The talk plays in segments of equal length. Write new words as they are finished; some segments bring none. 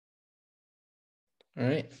All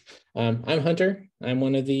right. I'm Hunter. I'm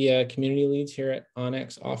one of the community leads here at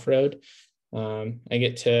onX Offroad. I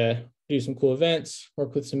get to do some cool events,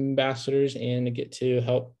 work with some ambassadors, and I get to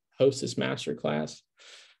help host this masterclass.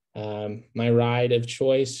 My ride of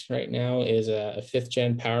choice right now is a 5th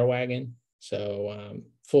gen Power Wagon. So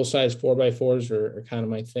full-size 4x4s are kind of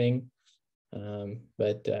my thing.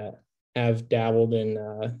 But have dabbled in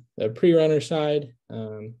the pre-runner side.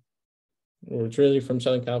 Originally from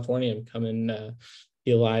Southern California. I'm coming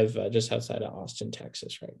be live just outside of Austin,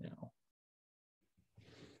 Texas right now.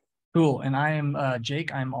 Cool. And I am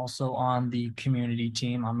Jake. I'm also on the community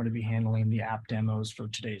team. I'm going to be handling the app demos for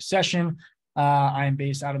today's session. I'm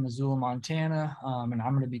based out of Missoula, Montana, and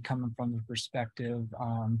I'm going to be coming from the perspective.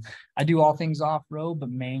 I do all things off-road, but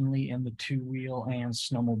mainly in the 2-wheel and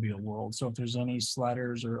snowmobile world. So if there's any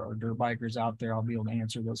sledders or dirt bikers out there, I'll be able to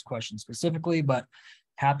answer those questions specifically, but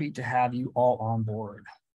happy to have you all on board.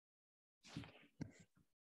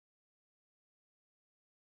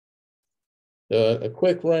 A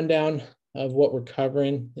quick rundown of what we're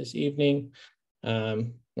covering this evening.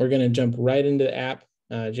 We're going to jump right into the app.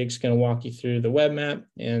 Jake's going to walk you through the web map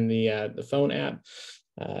and the phone app.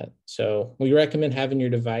 So we recommend having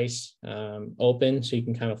your device open so you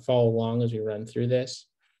can kind of follow along as we run through this.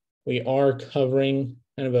 We are covering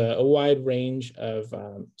kind of a wide range of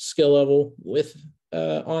skill level with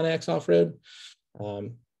onX Offroad.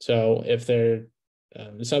 So if there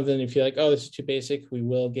something you feel like, oh, this is too basic, we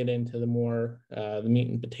will get into the more the meat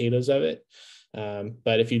and potatoes of it.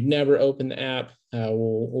 But if you've never opened the app,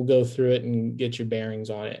 we'll go through it and get your bearings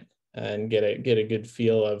on it and get a good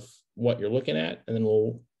feel of what you're looking at, and then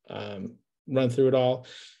we'll run through it all,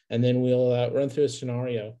 and then we'll run through a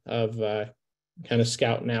scenario of kind of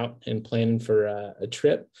scouting out and planning for a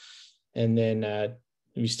trip. And then if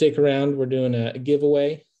you stick around, we're doing a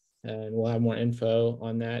giveaway, and we'll have more info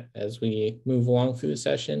on that as we move along through the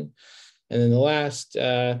session. And then the last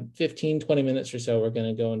 15, 20 minutes or so, we're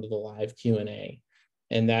going to go into the live Q&A.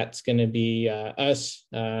 And that's going to be us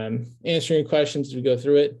answering questions as we go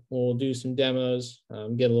through it. We'll do some demos,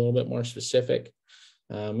 get a little bit more specific.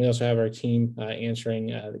 We also have our team answering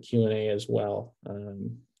the Q&A as well.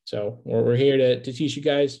 So we're here to teach you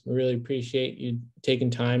guys. We really appreciate you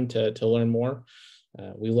taking time to learn more.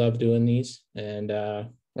 We love doing these, and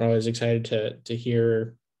we're always excited to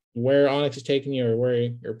hear where onX is taking you or where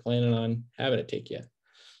you're planning on having it take you.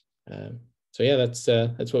 So yeah, that's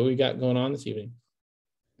what we got going on this evening.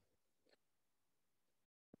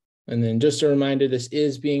 And then just a reminder, this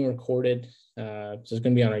is being recorded. So it's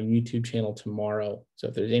going to be on our YouTube channel tomorrow. So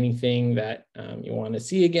if there's anything that you want to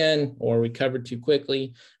see again, or we covered too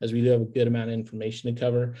quickly, as we do have a good amount of information to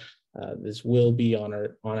cover, this will be on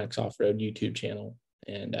our onX Offroad YouTube channel,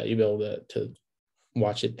 and you'll be able to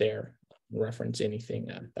watch it there, reference anything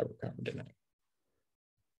that we're covering tonight.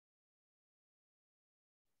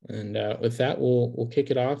 And with that, we'll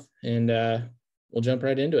kick it off, and we'll jump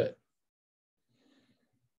right into it.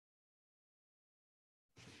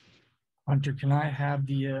 Hunter, can I have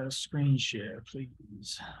the screen share,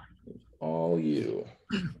 please? All you.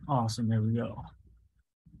 Awesome. There we go.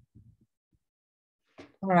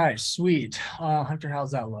 All right, sweet. Hunter,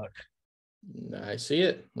 how's that look? I see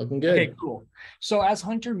it. Looking good. Okay, cool. So as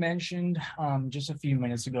Hunter mentioned just a few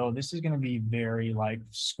minutes ago, this is going to be very like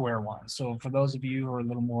square one. So for those of you who are a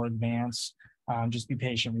little more advanced, just be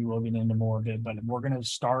patient. We will get into more of it, but we're going to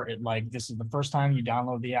start at like, this is the first time you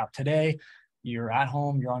download the app today. You're at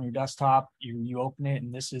home, you're on your desktop, you open it,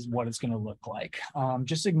 and this is what it's going to look like.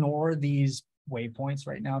 Just ignore these waypoints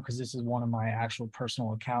right now because this is one of my actual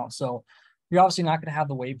personal accounts. So you're obviously not going to have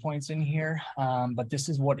the waypoints in here, but this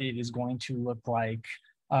is what it is going to look like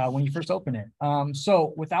when you first open it.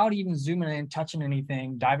 So without even zooming in, touching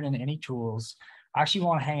anything, diving into any tools, I actually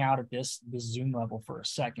want to hang out at this zoom level for a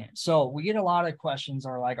second. So we get a lot of questions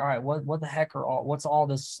are like, all right, what the heck what's all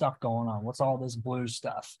this stuff going on? What's all this blue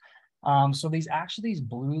stuff? So these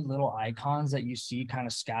blue little icons that you see kind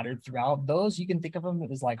of scattered throughout, those you can think of them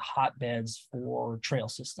as like hotbeds for trail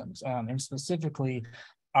systems, and specifically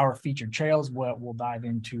our featured trails, what we'll dive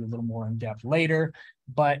into a little more in depth later.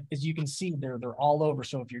 But as you can see, they're all over.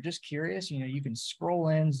 So if you're just curious, you can scroll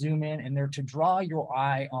in, zoom in, and they're to draw your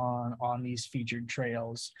eye on these featured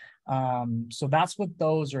trails. So that's what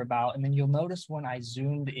those are about. And then you'll notice when I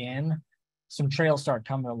zoomed in, some trails start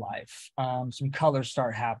coming to life. Some colors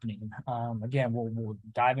start happening. Again, we'll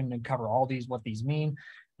dive in and cover all these, what these mean,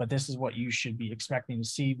 but this is what you should be expecting to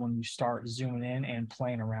see when you start zooming in and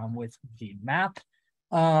playing around with the map.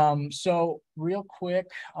 So real quick,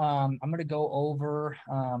 I'm going to go over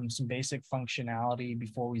some basic functionality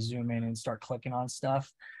before we zoom in and start clicking on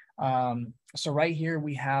stuff. So right here,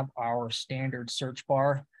 we have our standard search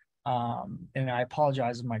bar. And I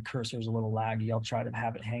apologize if my cursor is a little laggy. I'll try to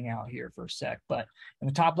have it hang out here for a sec. But in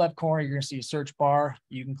the top left corner, you're going to see a search bar.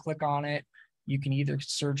 You can click on it. You can either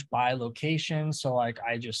search by location. So like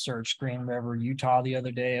I just searched Green River, Utah the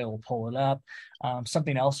other day, it will pull it up.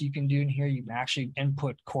 Something else you can do in here, you can actually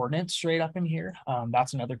input coordinates straight up in here.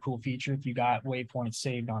 That's another cool feature if you got waypoints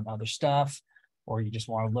saved on other stuff, or you just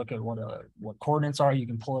want to look at what coordinates are, you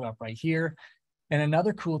can pull it up right here. And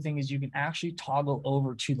another cool thing is you can actually toggle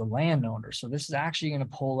over to the landowner. So this is actually going to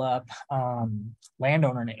pull up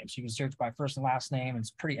landowner names. You can search by first and last name.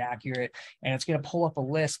 It's pretty accurate. And it's going to pull up a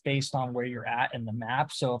list based on where you're at in the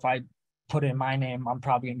map. So if I put in my name, I'm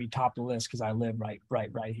probably going to be top of the list because I live right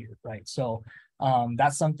here, right? So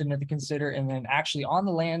that's something to consider. And then actually on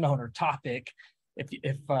the landowner topic,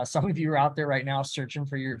 if some of you are out there right now searching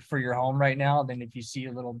for your home right now, then if you see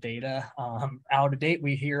a little data out of date,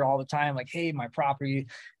 we hear all the time like, hey, my property,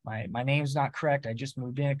 my name's not correct, I just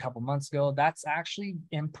moved in a couple months ago. That's actually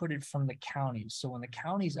inputted from the counties. So when the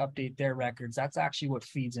counties update their records, that's actually what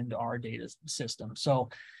feeds into our data system. So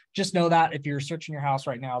just know that if you're searching your house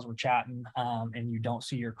right now as we're chatting and you don't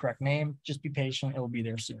see your correct name, just be patient, it will be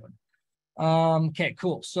there soon. Okay,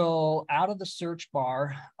 cool. So out of the search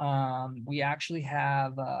bar, we actually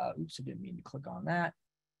have, oops, I didn't mean to click on that.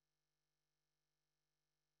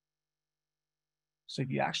 So if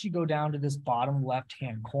you actually go down to this bottom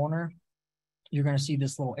left-hand corner, you're going to see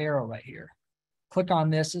this little arrow right here. Click on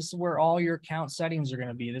this. This is where all your account settings are going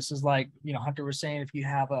to be. This is like, you know, Hunter was saying, if you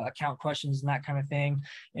have account questions and that kind of thing,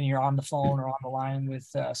 and you're on the phone or on the line with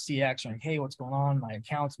CX, or like, hey, what's going on? My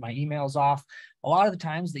accounts, my email's off. A lot of the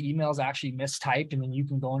times the email is actually mistyped, and then you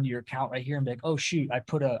can go into your account right here and be like, oh shoot, I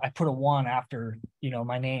put a 1 after, you know,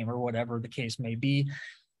 my name or whatever the case may be.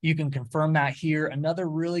 You can confirm that here. Another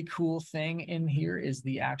really cool thing in here is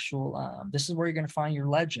the actual, this is where you're going to find your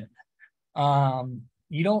legend.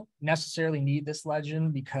 You don't necessarily need this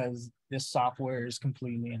legend because this software is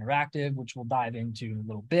completely interactive, which we'll dive into in a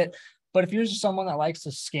little bit. But if you're just someone that likes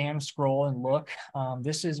to scan, scroll, and look,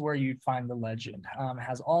 this is where you'd find the legend. It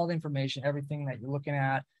has all the information, everything that you're looking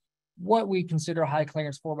at, what we consider a high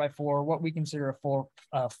clearance 4x4, what we consider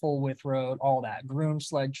a full width road, all that, groomed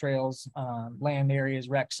sled trails, land areas,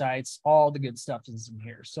 rec sites, all the good stuff is in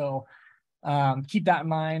here. So keep that in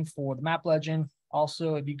mind for the map legend.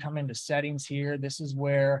 Also, if you come into settings here, this is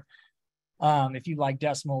where if you like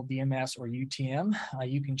decimal, DMS, or UTM,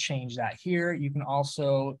 you can change that here. You can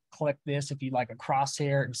also click this if you like a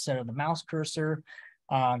crosshair instead of the mouse cursor.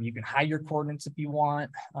 You can hide your coordinates if you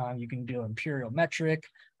want. You can do imperial metric.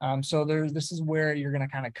 So this is where you're going to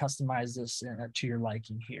kind of customize this to your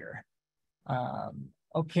liking here.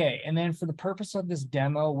 Okay, and then for the purpose of this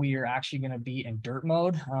demo, we are actually going to be in dirt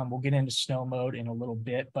mode. We'll get into snow mode in a little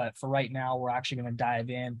bit, but for right now, we're actually going to dive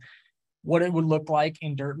in what it would look like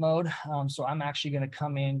in dirt mode. So I'm actually going to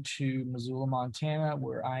come into Missoula, Montana,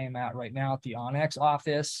 where I am at right now at the onX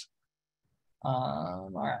office.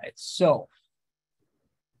 All right, so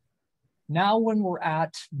now when we're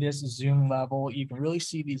at this zoom level, you can really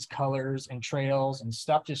see these colors and trails and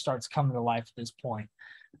stuff just starts coming to life at this point.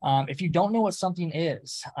 If you don't know what something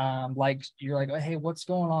is, like you're like, oh, hey, what's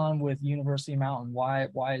going on with University Mountain? Why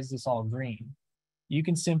is this all green? You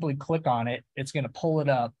can simply click on it. It's going to pull it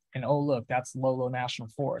up and, oh, look, that's Lolo National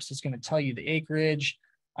Forest. It's going to tell you the acreage.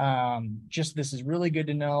 Just this is really good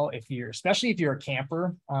to know especially if you're a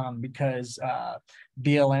camper, because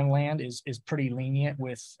BLM land is pretty lenient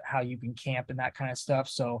with how you can camp and that kind of stuff.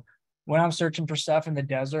 So when I'm searching for stuff in the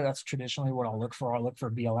desert, that's traditionally what I'll look for. I'll look for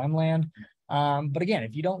BLM land. But again,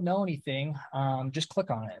 if you don't know anything, just click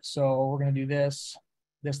on it. So we're going to do this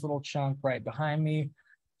little chunk right behind me.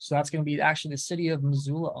 So that's going to be actually the city of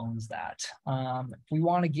Missoula owns that. If we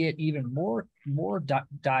want to get even more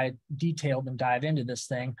detailed and dive into this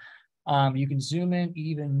thing, you can zoom in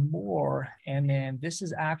even more. And then this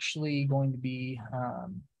is actually going to be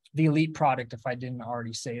the elite product, if I didn't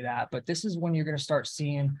already say that. But this is when you're going to start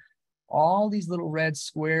seeing all these little red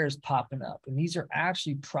squares popping up. And these are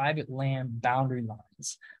actually private land boundary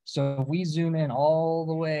lines. So if we zoom in all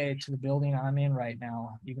the way to the building I'm in right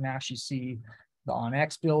now, you can actually see the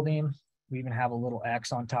onX building. We even have a little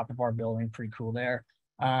X on top of our building, pretty cool there.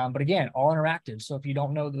 But again, all interactive. So if you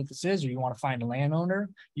don't know what this is, or you want to find a landowner,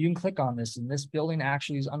 you can click on this. And this building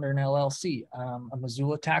actually is under an LLC, a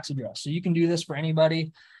Missoula tax address. So you can do this for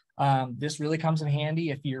anybody. This really comes in handy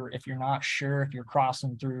if you're not sure, if you're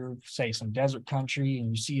crossing through, say, some desert country and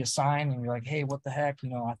you see a sign and you're like, hey, what the heck? You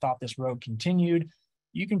know, I thought this road continued.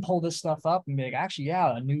 you can pull this stuff up and be like, actually,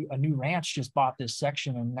 yeah, a new ranch just bought this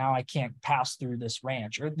section and now I can't pass through this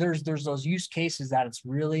ranch. Or there's those use cases that it's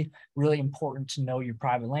really, really important to know your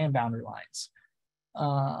private land boundary lines.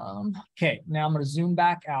 Okay, now I'm going to zoom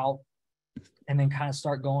back out and then kind of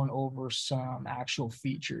start going over some actual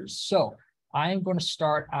features. So I'm going to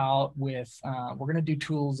start out with, we're going to do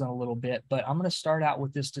tools in a little bit, but I'm going to start out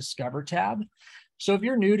with this Discover tab. So if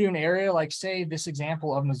you're new to an area, like say this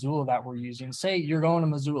example of Missoula that we're using, say you're going to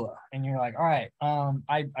Missoula and you're like, all right,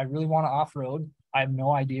 I really want to off-road. I have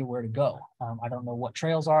no idea where to go. I don't know what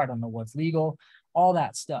trails are. I don't know what's legal, all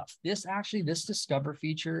that stuff. This Discover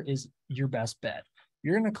feature is your best bet.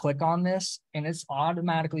 You're going to click on this and it's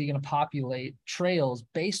automatically going to populate trails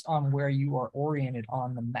based on where you are oriented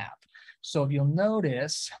on the map. So if you'll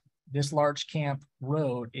notice, this large camp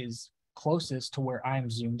road is closest to where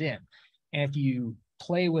I'm zoomed in. And if you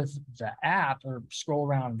play with the app or scroll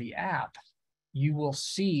around the app, you will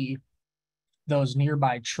see those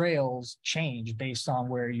nearby trails change based on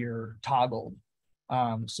where you're toggled.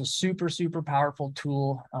 So super, super powerful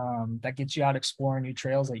tool that gets you out exploring new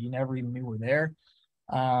trails that you never even knew were there.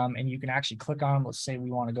 And you can actually click on, let's say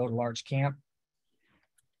we want to go to large camp.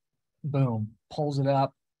 Boom, pulls it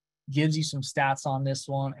up, gives you some stats on this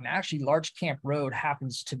one. And actually Large Camp Road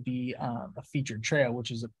happens to be a featured trail,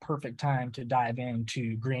 which is a perfect time to dive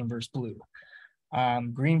into green versus blue.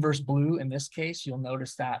 Green versus blue, in this case, you'll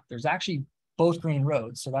notice that there's actually both green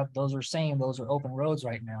roads. So that those are open roads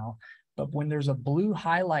right now. But when there's a blue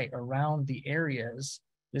highlight around the areas,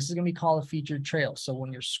 this is going to be called a featured trail. So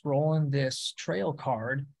when you're scrolling this trail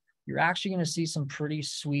card, you're actually going to see some pretty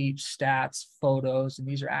sweet stats, photos, and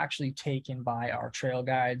these are actually taken by our trail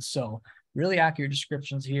guides. So really accurate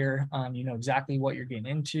descriptions here. You know exactly what you're getting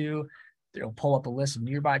into. They'll pull up a list of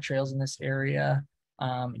nearby trails in this area.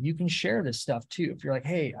 You can share this stuff too. If you're like,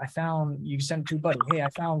 hey, you can send it to a buddy. Hey, I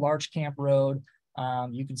found Large Camp Road.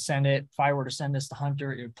 You can send it. If I were to send this to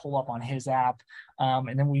Hunter, it would pull up on his app.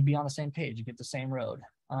 And then we'd be on the same page. You get the same road.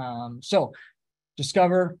 So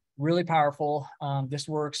Discover, really powerful. This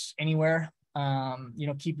works anywhere. You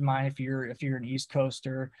know, keep in mind if you're an East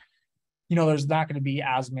Coaster, you know, there's not going to be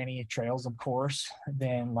as many trails, of course,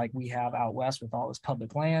 than like we have out west with all this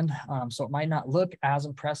public land. So it might not look as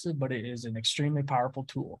impressive, but it is an extremely powerful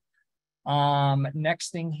tool.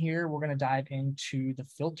 Next thing here, we're going to dive into the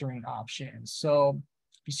filtering options. So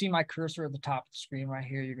if you see my cursor at the top of the screen right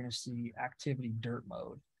here, you're going to see activity dirt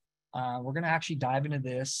mode. We're going to actually dive into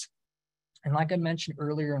this. And like I mentioned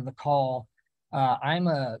earlier in the call, I'm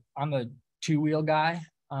a two-wheel guy.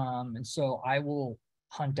 And so I will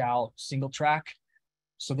hunt out single track.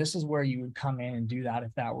 So this is where you would come in and do that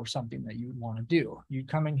if that were something that you would want to do. You'd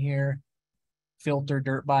come in here, filter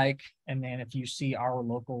dirt bike, and then if you see our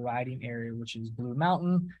local riding area, which is Blue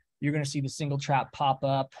Mountain, you're going to see the single track pop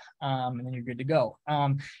up, and then you're good to go.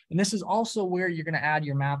 And this is also where you're going to add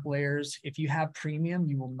your map layers. If you have premium,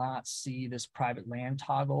 you will not see this private land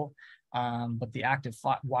toggle. But the active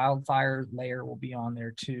wildfire layer will be on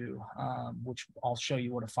there too, which I'll show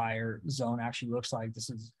you what a fire zone actually looks like. This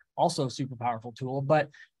is also a super powerful tool. But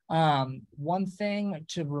one thing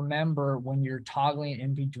to remember when you're toggling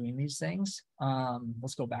in between these things,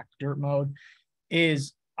 let's go back to dirt mode,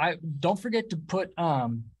 is don't forget to put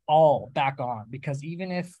all back on, because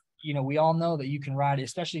even if, you know, we all know that you can ride,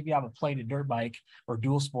 especially if you have a plated dirt bike or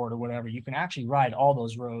dual sport or whatever, you can actually ride all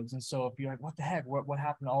those roads. And so if you're like, what the heck, what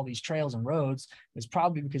happened to all these trails and roads? It's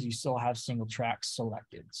probably because you still have single tracks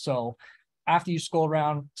selected. So after you scroll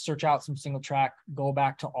around, search out some single track, go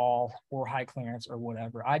back to all or high clearance or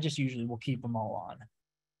whatever. I just usually will keep them all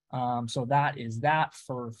on. So that is that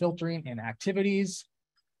for filtering and activities.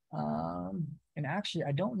 And actually,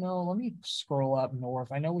 I don't know. Let me scroll up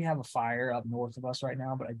north. I know we have a fire up north of us right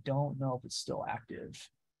now, but I don't know if it's still active.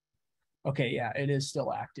 Okay, yeah, it is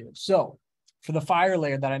still active. So for the fire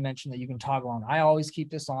layer that I mentioned that you can toggle on, I always keep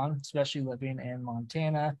this on, especially living in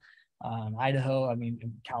Montana, Idaho. I mean,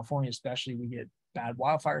 in California especially, we get bad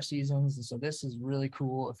wildfire seasons. And so this is really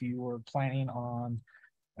cool if you were planning on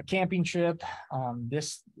a camping trip.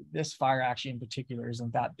 This fire actually in particular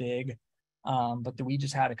isn't that big. But we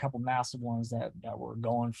just had a couple massive ones that were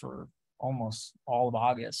going for almost all of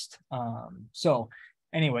August. So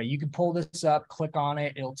anyway, you can pull this up, click on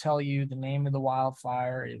it. It'll tell you the name of the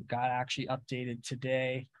wildfire. It got actually updated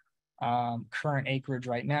today. Current acreage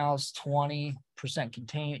right now is 20%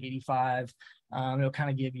 contained, 85. It'll kind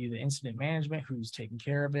of give you the incident management, who's taking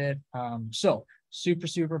care of it. So super,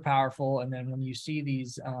 super powerful. And then when you see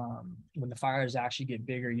these, when the fires actually get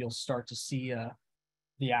bigger, you'll start to see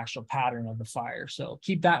the actual pattern of the fire. So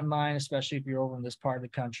keep that in mind, especially if you're over in this part of the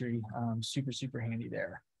country. Super, super handy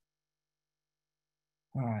there.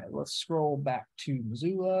 All right, let's scroll back to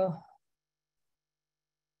Missoula.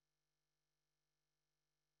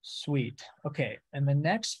 Sweet. Okay, and the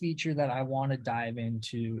next feature that I want to dive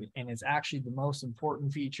into, and it's actually the most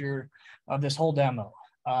important feature of this whole demo.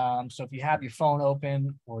 So if you have your phone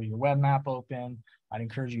open or your web map open, I'd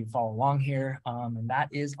encourage you to follow along here, and that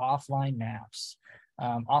is offline maps.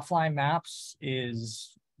 Offline maps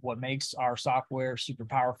is what makes our software super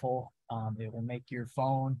powerful. It will make your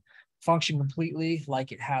phone function completely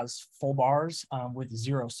like it has full bars with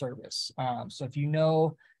zero service. So if you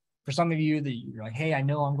know, for some of you that you're like, hey, I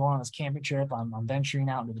know I'm going on this camping trip, I'm venturing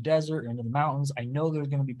out into the desert, into the mountains, I know there's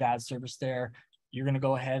going to be bad service there, you're going to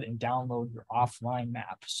go ahead and download your offline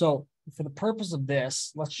map. So for the purpose of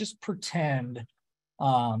this, let's just pretend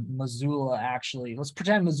Missoula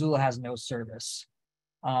has no service.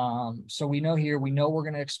 So we know here, we know we're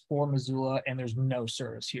going to explore Missoula and there's no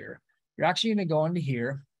service here. You're actually going to go into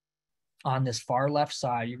here on this far left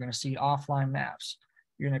side, you're going to see offline maps.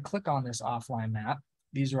 You're going to click on this offline map.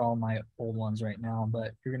 These are all my old ones right now,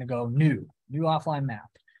 but you're going to go new offline map.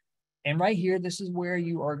 And right here, this is where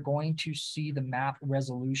you are going to see the map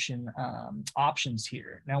resolution options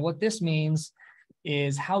here. Now, what this means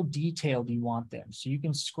is how detailed you want them. So you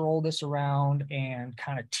can scroll this around and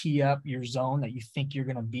kind of tee up your zone that you think you're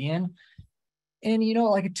going to be in. And, you know,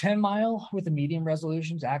 like a 10 mile with a medium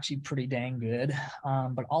resolution is actually pretty dang good.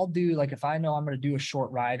 But I'll do, like, if I know I'm going to do a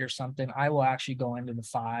short ride or something, I will actually go into the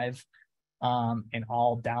 5 and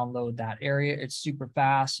I'll download that area. It's super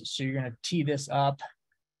fast. So you're going to tee this up.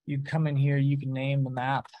 You come in here, you can name the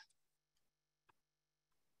map.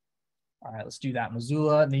 All right, let's do that,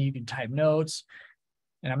 Missoula. And then you can type notes.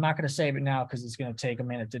 And I'm not going to save it now because it's going to take a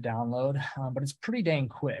minute to download, but it's pretty dang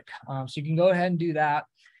quick. So you can go ahead and do that.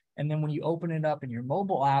 And then when you open it up in your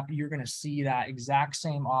mobile app, you're going to see that exact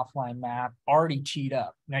same offline map already teed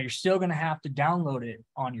up. Now, you're still going to have to download it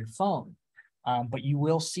on your phone. But you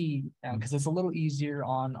will see, because it's a little easier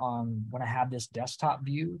on when I have this desktop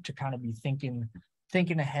view to kind of be thinking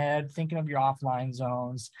ahead, thinking of your offline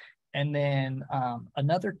zones. And then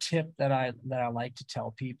another tip that I like to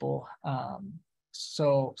tell people,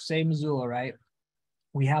 so say Missoula, right?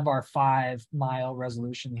 We have our 5 mile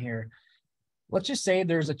resolution here. Let's just say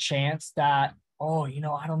there's a chance that, oh, you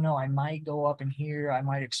know, I don't know, I might go up in here, I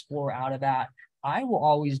might explore out of that. I will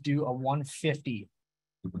always do a 150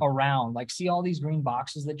 around. Like, see all these green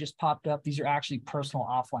boxes that just popped up? These are actually personal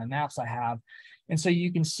offline maps I have. And so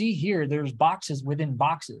you can see here, there's boxes within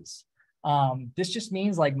boxes. This just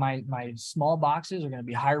means like my small boxes are going to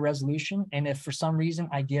be higher resolution. And if for some reason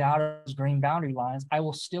I get out of those green boundary lines, I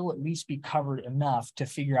will still at least be covered enough to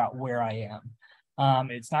figure out where I am.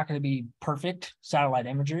 It's not going to be perfect satellite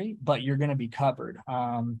imagery, but you're going to be covered.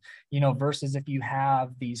 You know, versus if you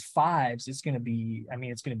have these 5s, it's going to be, I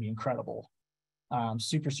mean, it's going to be incredible.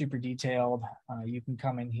 Super detailed. You can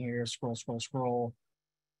come in here, scroll.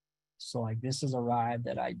 So like this is a ride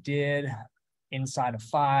that I did inside of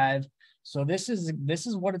 5. So this is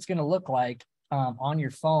what it's going to look like on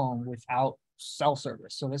your phone without cell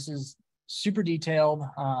service. So this is super detailed.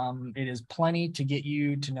 It is plenty to get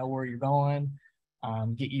you to know where you're going,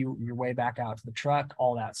 get you your way back out to the truck,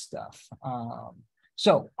 all that stuff.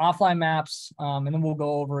 So offline maps, and then we'll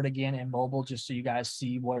go over it again in mobile just so you guys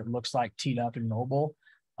see what it looks like teed up in mobile.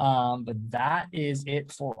 But that is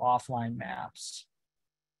it for offline maps.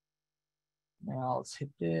 Now let's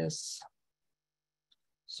hit this.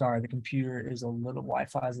 Sorry, the computer is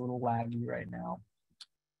Wi-Fi is a little laggy right now.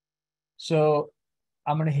 So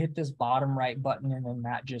I'm going to hit this bottom right button, and then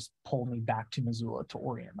that just pulled me back to Missoula to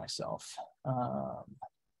orient myself.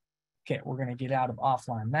 Okay, we're going to get out of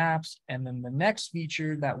offline maps. And then the next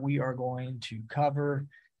feature that we are going to cover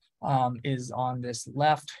is on this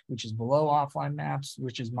left, which is below offline maps,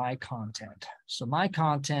 which is my content. So my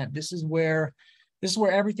content, this is where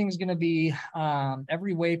everything's going to be,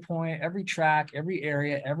 every waypoint, every track, every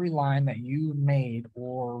area, every line that you made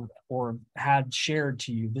or had shared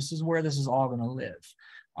to you. This is where this is all going to live.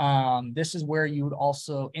 This is where you would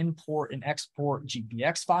also import and export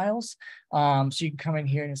GPX files. So you can come in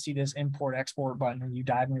here and see this import export button, and you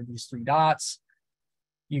dive into these 3 dots.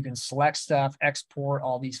 You can select stuff, export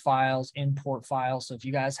all these files, import files. So if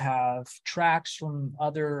you guys have tracks from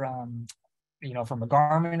other, you know, from a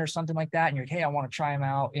Garmin or something like that, and you're like, hey, I want to try them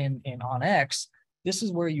out in onX, this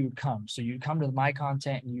is where you would come. So you'd come to the My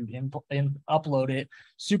Content and you'd upload it.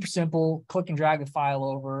 Super simple, click and drag the file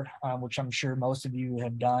over, which I'm sure most of you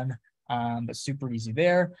have done, but super easy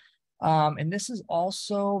there. And this is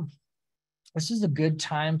a good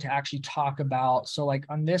time to actually talk about, so like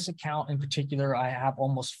on this account in particular, I have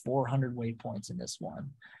almost 400 waypoints in this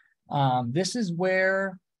one. This is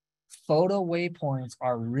where photo waypoints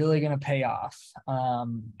are really going to pay off.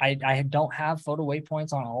 I don't have photo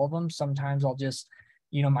waypoints on all of them. Sometimes I'll just,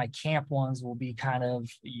 my camp ones will be kind of,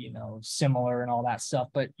 similar and all that stuff.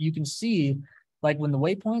 But you can see, like, when the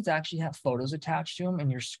waypoints actually have photos attached to them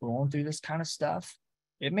and you're scrolling through this kind of stuff,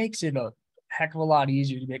 it makes it a heck of a lot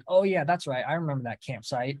easier to be like, oh yeah, that's right, I remember that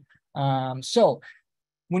campsite. So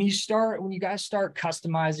when you guys start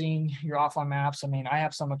customizing your offline maps, I mean, I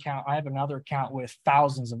have another account with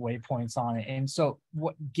thousands of waypoints on it. And so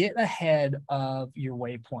get ahead of your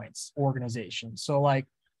waypoints organization. So like,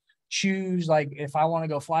 choose, like, if I want to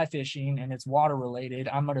go fly fishing and it's water related,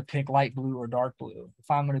 I'm going to pick light blue or dark blue. If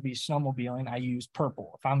I'm going to be snowmobiling, I use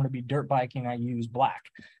purple. If I'm going to be dirt biking, I use black.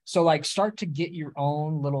 So like, start to get your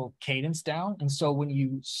own little cadence down. And so when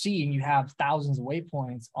you see and you have thousands of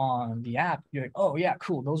waypoints on the app, you're like, oh yeah,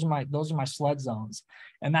 cool, those are my sled zones.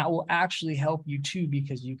 And that will actually help you too,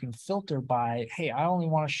 because you can filter by, hey, I only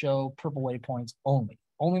want to show purple waypoints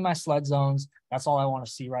only my sled zones. That's all I want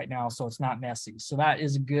to see right now, so it's not messy. So that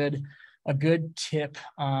is a good tip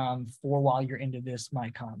for while you're into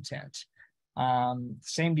my content.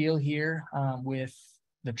 Same deal here with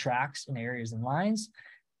the tracks and areas and lines.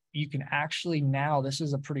 You can actually now, this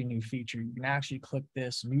is a pretty new feature. You can actually click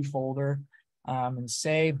this new folder and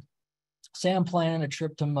say I'm planning a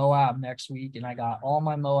trip to Moab next week, and I got all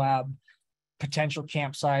my Moab potential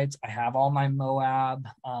campsites. I have all my Moab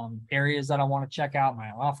areas that I want to check out,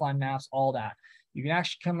 my offline maps, all that. You can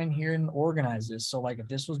actually come in here and organize this. So like, if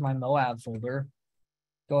this was my Moab folder,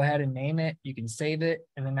 go ahead and name it. You can save it.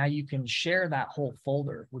 And then now you can share that whole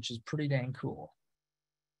folder, which is pretty dang cool.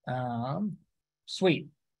 Sweet.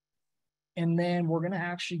 And then we're going to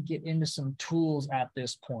actually get into some tools at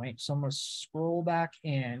this point. So I'm going to scroll back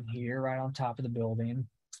in here right on top of the building.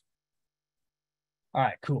 All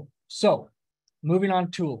right, cool. So moving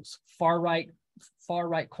on, tools, far right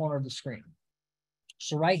corner of the screen.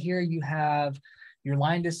 So right here, you have your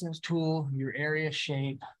line distance tool, your area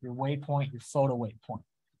shape, your waypoint, your photo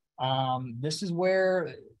waypoint. This is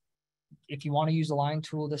where, if you want to use a line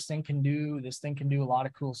tool, this thing can do a lot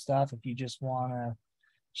of cool stuff. If you just want to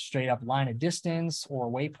straight up line a distance or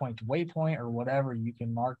waypoint to waypoint or whatever, you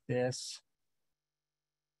can mark this,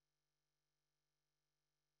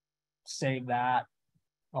 save that.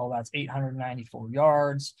 Oh, that's 894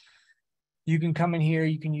 yards. You can come in here,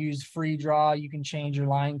 you can use free draw, you can change your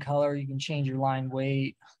line color, you can change your line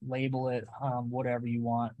weight, label it, whatever you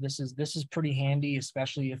want. This is pretty handy,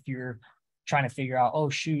 especially if you're trying to figure out, oh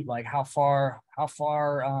shoot, like how far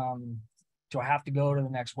do I have to go to the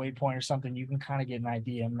next waypoint or something. You can kind of get an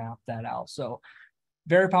idea and map that out. So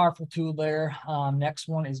very powerful tool there. Next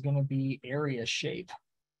one is going to be area shape.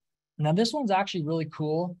 Now this one's actually really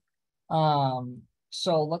cool.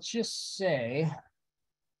 So let's just say,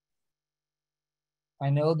 I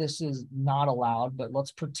know this is not allowed, but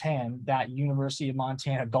let's pretend that University of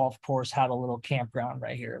Montana golf course had a little campground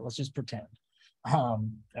right here. Let's just pretend.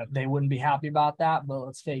 They wouldn't be happy about that, but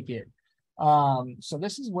let's fake it. So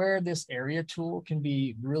this is where this area tool can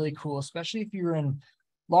be really cool, especially if you're in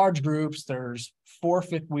large groups. There's 4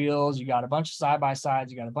 fifth wheels, you got a bunch of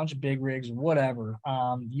side-by-sides, you got a bunch of big rigs or whatever.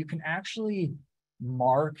 You can actually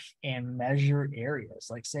mark and measure areas,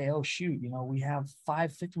 like say, oh shoot, we have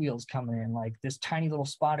 5 fifth wheels coming in, like this tiny little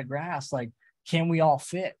spot of grass, like can we all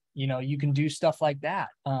fit? You can do stuff like that.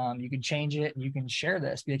 You can change it and you can share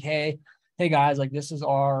this, be like, hey guys, like this is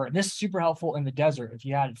super helpful in the desert. If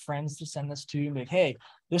you had friends to send this to, like, hey,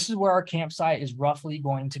 this is where our campsite is roughly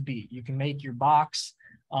going to be. You can make your box.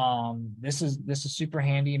 This is super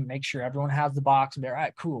handy, and make sure everyone has the box and they're all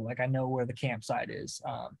right, cool, like I know where the campsite is.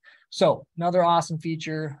 So another awesome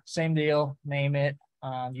feature, same deal, name it.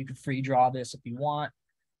 You can free draw this if you want.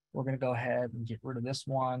 We're going to go ahead and get rid of this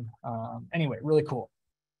one. Anyway, really cool.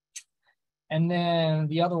 And then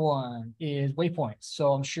the other one is waypoints.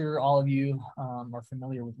 So I'm sure all of you are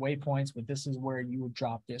familiar with waypoints, but this is where you would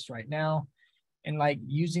drop this right now. And like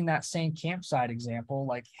using that same campsite example,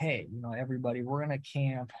 like, hey, everybody, we're going to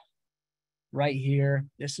camp right here.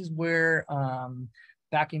 This is where,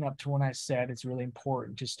 backing up to when I said it's really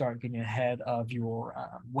important to start getting ahead of your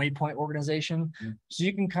waypoint organization. So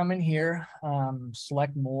you can come in here,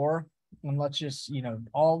 select more, and let's just,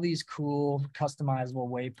 all these cool customizable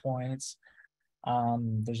waypoints.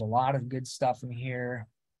 There's a lot of good stuff in here,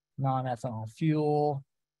 non-ethanol fuel,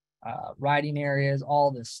 riding areas,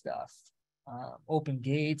 all this stuff. Open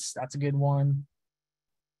gates, that's a good one.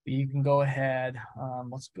 But you can go ahead,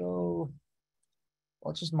 let's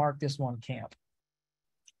just mark this one camp.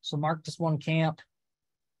 So mark this one camp,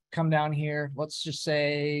 come down here. Let's just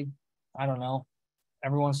say, I don't know,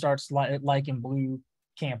 everyone starts liking blue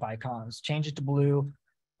camp icons. Change it to blue.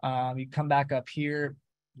 You come back up here,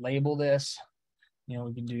 label this, you know,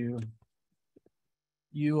 we can do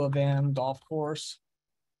U of M golf course,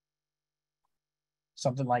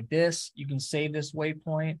 something like this. You can save this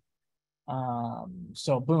waypoint.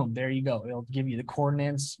 So boom, there you go. It'll give you the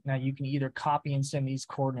coordinates. Now you can either copy and send these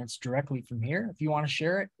coordinates directly from here if you want to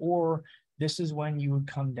share it, or this is when you would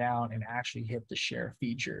come down and actually hit the share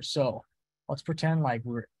feature. So let's pretend like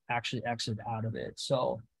we're actually exited out of it.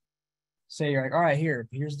 So say you're like, all right,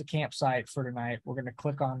 here's the campsite for tonight. We're going to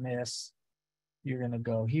click on this. You're going to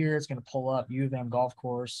go here. It's going to pull up U of M golf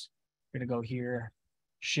course. You're going to go here,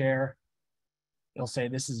 share. It'll say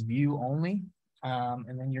this is view only.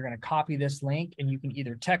 And then you're going to copy this link, and you can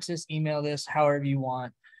either text this, email this, however you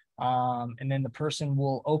want. And then the person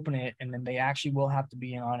will open it, and then they actually will have to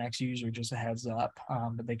be an onX user, just a heads up.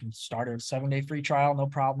 But they can start a 7-day free trial, no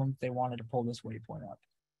problem, if they wanted to pull this waypoint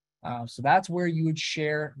up. So that's where you would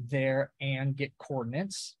share there and get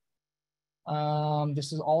coordinates.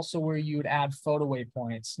 This is also where you would add photo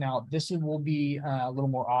waypoints. Now, will be a little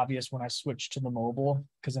more obvious when I switch to the mobile,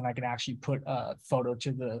 because then I can actually put a photo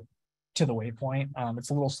to the waypoint.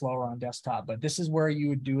 It's a little slower on desktop, but this is where you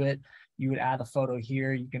would do it. You would add a photo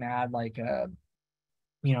here. You can add like a,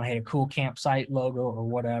 you know, hey, a cool campsite logo or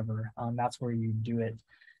whatever. That's where you do it.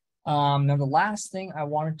 Now, the last thing I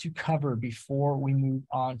wanted to cover before we move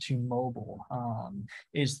on to mobile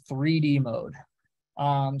is 3D mode.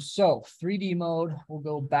 So 3D mode, we'll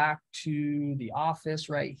go back to the office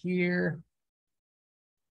right here.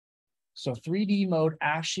 So 3D mode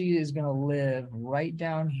actually is going to live right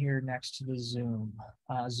down here next to the zoom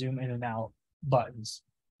in and out buttons.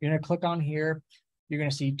 You're going to click on here. You're going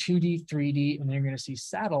to see 2D, 3D, and then you're going to see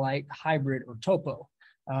satellite, hybrid, or topo.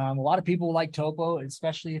 A lot of people like topo,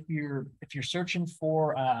 especially if you're searching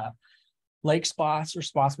for lake spots or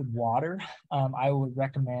spots with water. I would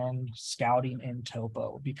recommend scouting in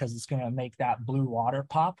topo, because it's going to make that blue water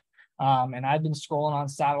pop. And I've been scrolling on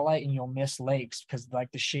satellite, and you'll miss lakes because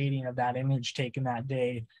like the shading of that image taken that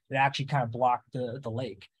day, it actually kind of blocked the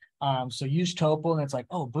lake. So use topo, and it's like,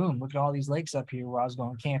 oh, boom, look at all these lakes up here where I was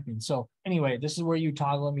going camping. So anyway, this is where you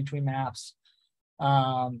toggle in between maps.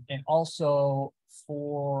 And also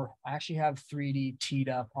I actually have 3D teed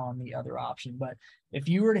up on the other option, but if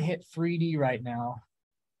you were to hit 3D right now,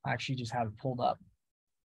 I actually just have it pulled up.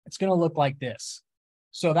 It's going to look like this.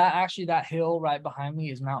 So that hill right behind me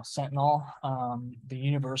is Mount Sentinel. The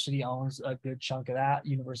university owns a good chunk of that,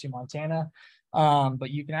 University of Montana.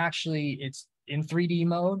 But you can actually, it's in 3D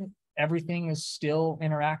mode. Everything is still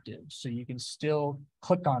interactive. So you can still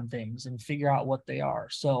click on things and figure out what they are.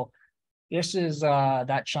 So this is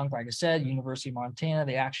that chunk, like I said, University of Montana.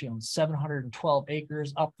 They actually own 712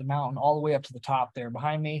 acres up the mountain, all the way up to the top there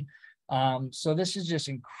behind me. So this is just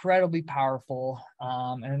incredibly powerful.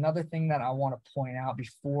 And another thing that I want to point out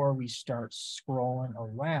before we start scrolling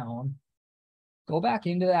around, go back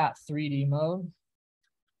into that 3D mode,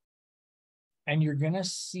 and you're going to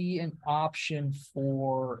see an option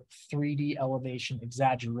for 3D elevation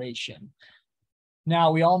exaggeration.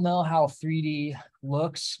 Now, we all know how 3D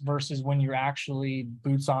looks versus when you're actually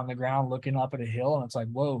boots on the ground looking up at a hill, and it's like,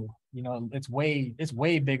 whoa, you know, it's way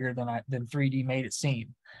bigger than 3D made it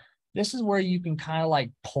seem. This is where you can kind of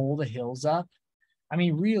like pull the hills up. I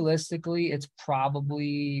mean, realistically, it's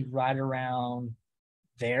probably right around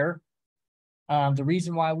there. The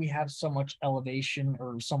reason why we have so much elevation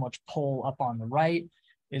or so much pull up on the right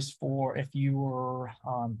is for if you were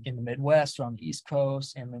in the Midwest or on the East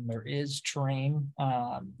Coast, and then there is terrain,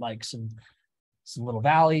 like some little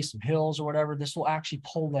valleys, some hills or whatever, this will actually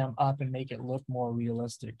pull them up and make it look more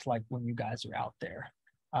realistic, like when you guys are out there.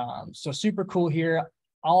 So super cool here.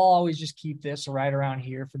 I'll always just keep this right around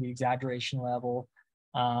here for the exaggeration level,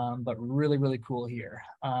 but really, really cool here.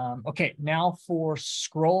 Okay, now for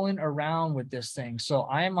scrolling around with this thing. So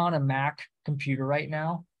I am on a Mac computer right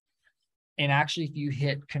now. And actually, if you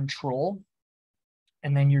hit Control,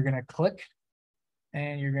 and then you're going to click,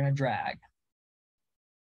 and you're going to drag.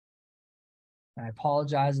 And I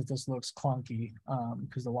apologize if this looks clunky,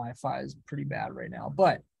 because the Wi-Fi is pretty bad right now.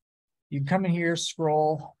 But you can come in here,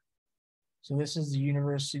 scroll. So this is the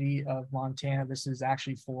University of Montana. This is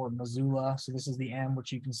actually for Missoula. So this is the M,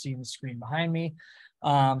 which you can see in the screen behind me.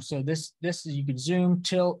 So this is, you can zoom,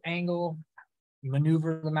 tilt, angle,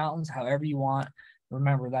 maneuver the mountains however you want.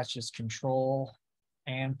 Remember, that's just control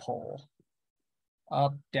and pull,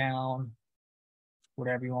 up, down,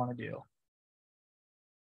 whatever you want to do.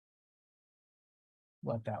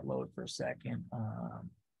 Let that load for a second.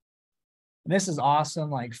 This is awesome,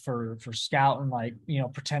 like for scouting, like, you know,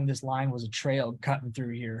 pretend this line was a trail cutting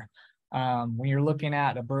through here. When you're looking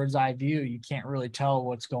at a bird's eye view, you can't really tell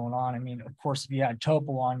what's going on. I mean, of course, if you had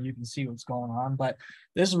topo on, you can see what's going on, but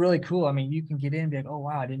this is really cool. I mean, you can get in and be like, oh,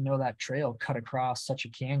 wow, I didn't know that trail cut across such a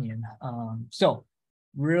canyon. So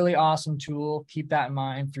really awesome tool. Keep that in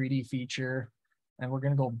mind, 3D feature. And we're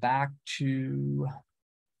going to go back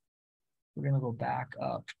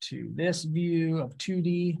up to this view of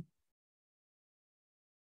 2D.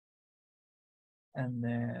 And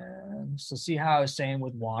then, so see how I was saying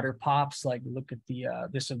with water pops, like look at the,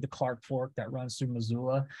 this is the Clark Fork that runs through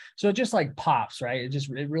Missoula. So it just like pops, right?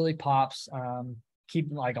 It really pops. Keep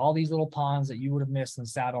like all these little ponds that you would have missed in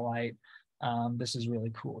satellite. This is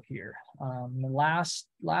really cool here. The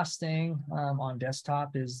last thing on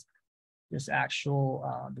desktop is this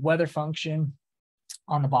actual the weather function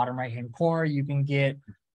on the bottom right-hand corner. You can get,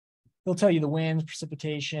 it'll tell you the winds,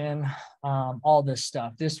 precipitation, all this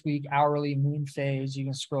stuff. This week, hourly, moon phase, you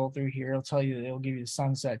can scroll through here. It'll tell you, it'll give you the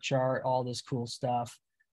sunset chart, all this cool stuff.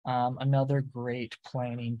 Another great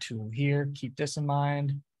planning tool here. Keep this in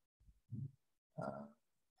mind.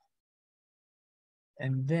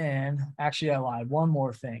 And then, actually, I lied. One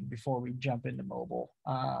more thing before we jump into mobile.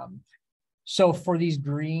 So for these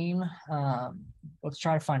green, let's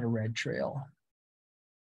try to find a red trail.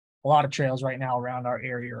 A lot of trails right now around our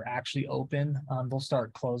area are actually open. They'll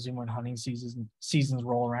start closing when hunting seasons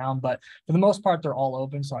roll around, but for the most part, they're all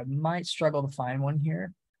open. So I might struggle to find one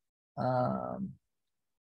here,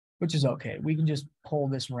 which is okay. We can just pull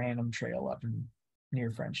this random trail up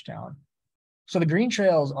near Frenchtown. So the green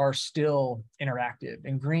trails are still interactive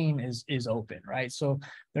and green is open, right? So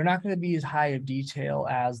they're not going to be as high of detail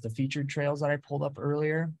as the featured trails that I pulled up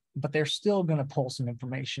earlier, but they're still going to pull some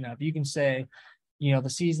information up. You can say, you know, the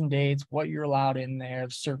season dates, what you're allowed in there,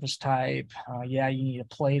 the surface type. Yeah, you need a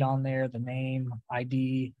plate on there, the name,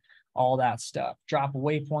 ID, all that stuff. Drop a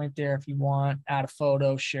waypoint there if you want, add a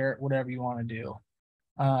photo, share it, whatever you want to do.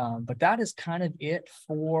 But that is kind of it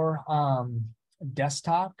for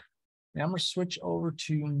desktop. Now I'm going to switch over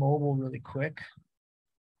to mobile really quick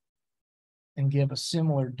and give a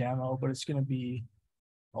similar demo, but it's going to be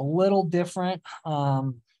a little different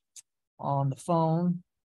on the phone.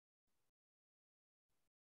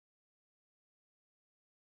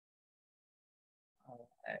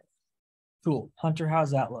 Cool. Hunter,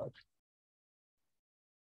 how's that look?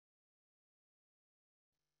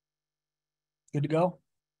 Good to go?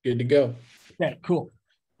 Good to go. Okay, cool.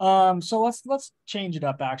 So let's change it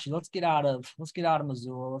up actually. Let's get out of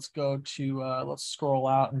Missoula. Let's go to let's scroll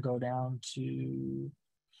out and go down to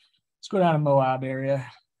Moab area.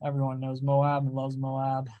 Everyone knows Moab and loves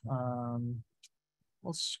Moab.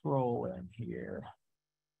 Let's scroll in here.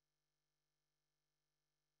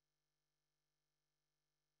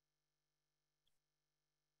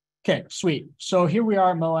 Okay, sweet. So here we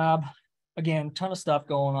are at Moab. Again, ton of stuff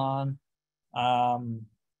going on.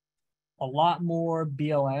 A lot more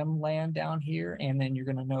BLM land down here. And then you're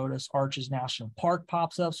going to notice Arches National Park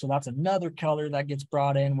pops up. So that's another color that gets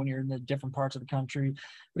brought in when you're in the different parts of the country.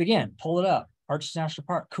 But again, pull it up. Arches National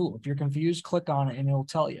Park, cool. If you're confused, click on it and it'll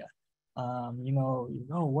tell you. You know,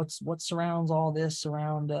 what surrounds all this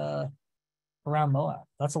around Moab.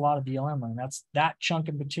 That's a lot of BLM land. That chunk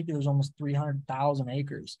in particular is almost 300,000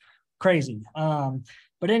 acres. Crazy.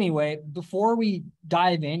 But anyway, before we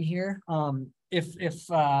dive in here,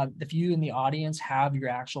 if you in the audience have your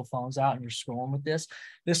actual phones out and you're scrolling with this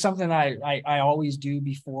is something I always do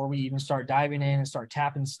before we even start diving in and start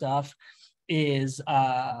tapping stuff is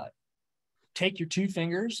take your two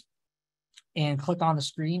fingers and click on the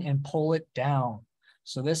screen and pull it down.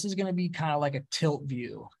 So this is going to be kind of like a tilt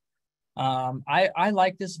view. I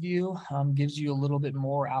like this view. Gives you a little bit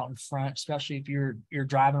more out in front, especially if you're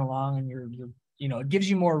driving along and you're you know, it gives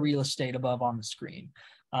you more real estate above on the screen.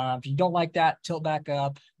 If you don't like that, tilt back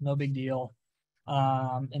up, no big deal.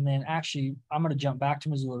 And then actually, I'm going to jump back to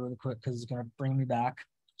Missoula really quick because it's going to bring me back.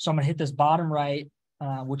 So I'm going to hit this bottom right,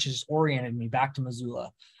 which has oriented me back to Missoula.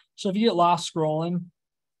 So if you get lost scrolling,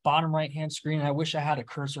 bottom right-hand screen, I wish I had a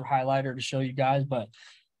cursor highlighter to show you guys, but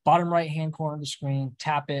bottom right-hand corner of the screen,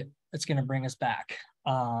 tap it, it's going to bring us back.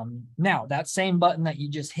 Now, that same button that you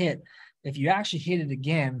just hit, if you actually hit it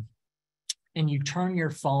again and you turn your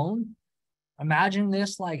phone, imagine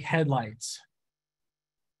this like headlights.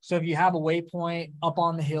 So if you have a waypoint up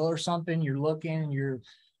on the hill or something, you're looking and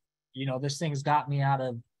you know, this thing's got me out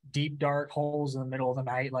of deep, dark holes in the middle of the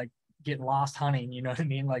night, like getting lost hunting, you know what I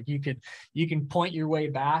mean? Like you can point your way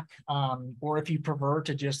back, or if you prefer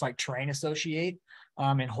to just like terrain associate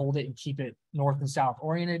and hold it and keep it north and south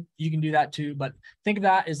oriented, you can do that too. But think of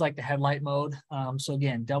that as like the headlight mode. So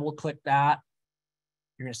again, double click that.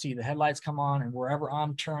 You're going to see the headlights come on and wherever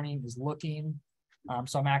I'm turning is looking.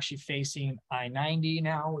 So I'm actually facing I-90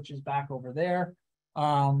 now, which is back over there.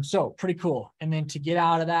 So pretty cool. And then to get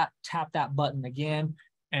out of that, tap that button again,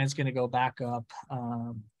 and it's going to go back up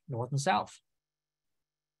north and south.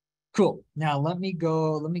 Cool. Now let me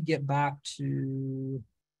get back to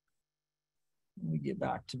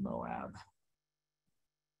Moab.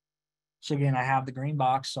 So again, I have the green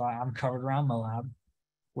box, so I'm covered around Moab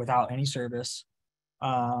without any service.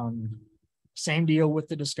 Same deal with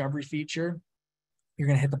the discovery feature. You're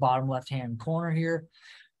going to hit the bottom left-hand corner here.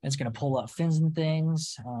 It's going to pull up fins and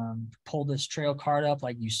things, pull this trail card up,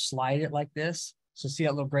 like you slide it like this. So see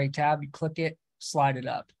that little gray tab, you click it, slide it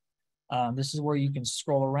up. This is where you can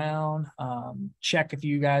scroll around, check if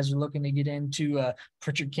you guys are looking to get into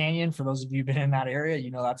Pritchard Canyon. For those of you who've been in that area,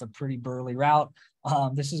 you know that's a pretty burly route.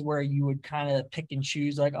 This is where you would kind of pick and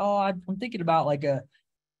choose, like, oh, I'm thinking about like a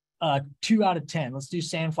 2 out of 10. Let's do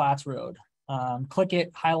Sand Flats Road. Click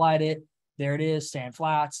it, highlight it. There it is, Sand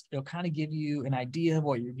Flats. It'll kind of give you an idea of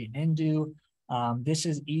what you're getting into. This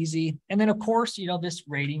is easy. And then, of course, you know, this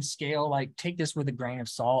rating scale, like take this with a grain of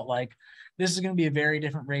salt. Like this is going to be a very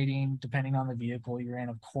different rating depending on the vehicle you're in,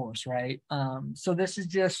 of course, right? So this is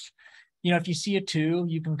just, you know, if you see a 2,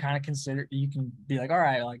 you can kind of consider, you can be like, all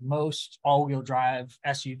right, like most all-wheel drive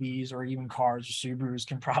SUVs or even cars or Subarus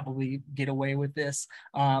can probably get away with this.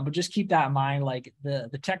 But just keep that in mind. Like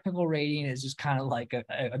the technical rating is just kind of like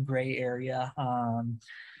a gray area.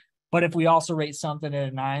 But if we also rate something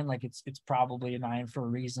at a 9, like it's probably a 9 for a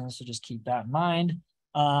reason. So just keep that in mind.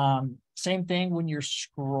 Same thing when you're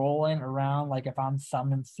scrolling around, like if I'm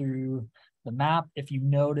thumbing through the map, if you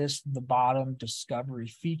notice the bottom discovery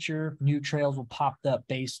feature, new trails will pop up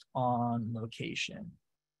based on location.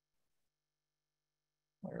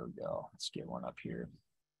 There we go. Let's get one up here.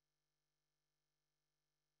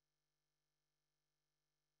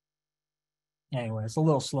 Anyway, it's a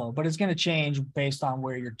little slow, but it's going to change based on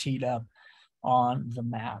where you're teed up on the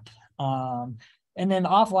map. And then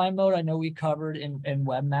offline mode, I know we covered in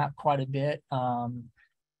web map quite a bit.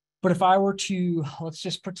 But if I were to, let's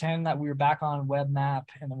just pretend that we were back on web map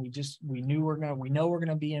and then we know we're going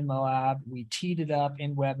to be in Moab. We teed it up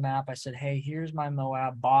in web map. I said, hey, here's my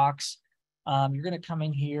Moab box. You're going to come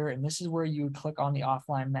in here and this is where you would click on the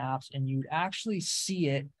offline maps and you'd actually see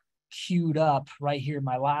it queued up right here.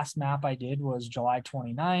 My last map I did was July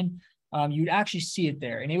 29. You'd actually see it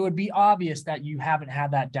there and it would be obvious that you haven't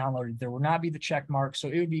had that downloaded. There would not be the check mark. So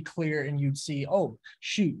it would be clear and you'd see, oh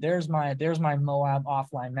shoot, there's my Moab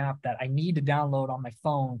offline map that I need to download on my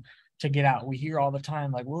phone to get out. We hear all the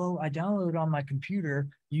time like, well, I downloaded on my computer.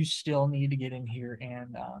 You still need to get in here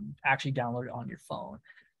and actually download it on your phone.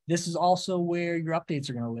 This is also where your updates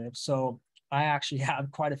are going to live. So I actually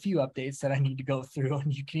have quite a few updates that I need to go through,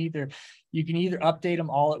 and you can either update them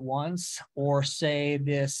all at once or say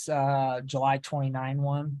this July 29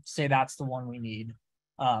 one, say that's the one we need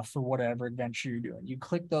for whatever adventure you're doing. You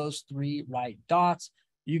click those 3 right dots.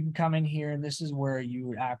 You can come in here and this is where you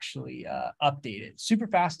would actually update it. Super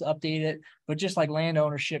fast to update it, but just like land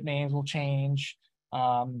ownership names will change.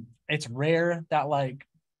 It's rare that like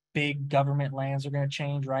big government lands are going to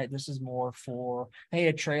change, right? This is more for, hey,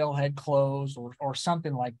 a trailhead closed or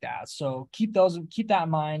something like that. So keep that in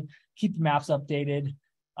mind, keep the maps updated.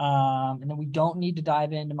 And then we don't need to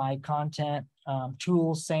dive into my content.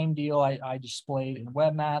 Tools, same deal. I displayed in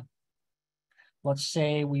web map. Let's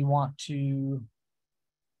say we want to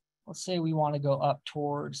go up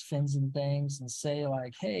towards fins and things and say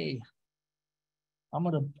like, hey, I'm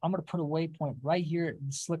gonna put a waypoint right here at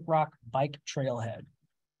the Slick Rock bike trailhead.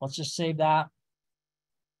 Let's just save that.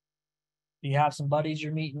 You have some buddies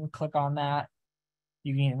you're meeting, click on that.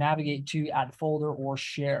 You can either navigate to, add folder, or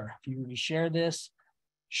share. If you really share this,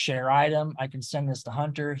 share item, I can send this to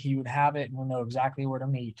Hunter. He would have it and we'll know exactly where to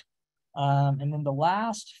meet. And then the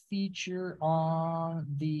last feature on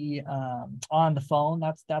the phone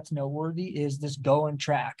that's noteworthy is this go and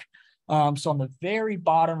track. So on the very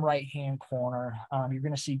bottom right-hand corner, you're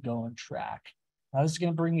going to see go and track. Now this is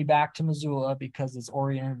going to bring me back to Missoula because it's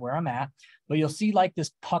oriented where I'm at, but you'll see like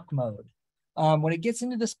this puck mode. When it gets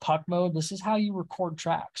into this puck mode, this is how you record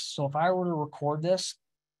tracks. So if I were to record this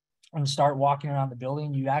and start walking around the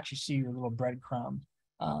building, you'd actually see your little breadcrumb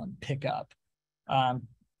pick up.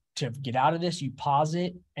 To get out of this, you pause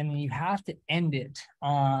it and then you have to end it.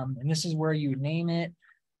 And this is where you would name it,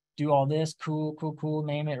 do all this, cool,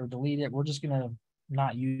 name it or delete it. We're just going to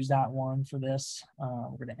not use that one for this.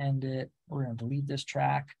 We're going to end it. We're going to delete this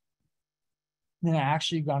track. Then I'm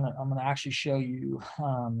going to actually show you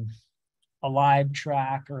a live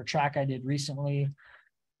track or a track I did recently.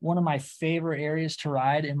 One of my favorite areas to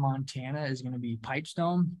ride in Montana is going to be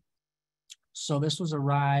Pipestone. So this was a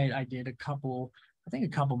ride I did a couple I think a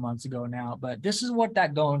couple months ago now, but this is what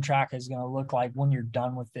that going track is going to look like when you're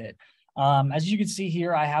done with it. As you can see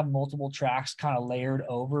here, I have multiple tracks kind of layered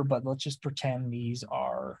over, but let's just pretend these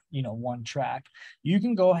are, you know, one track. You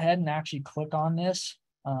can go ahead and actually click on this.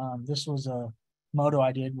 This was a moto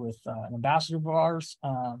I did with an ambassador of ours.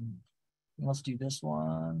 Let's do this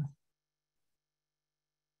one.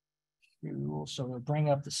 So it'll bring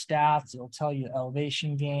up the stats. It'll tell you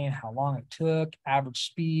elevation gain, how long it took, average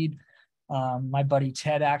speed. My buddy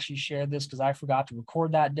Ted actually shared this because I forgot to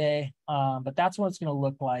record that day. But that's what it's going to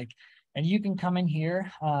look like. And you can come in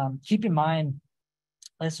here. Keep in mind,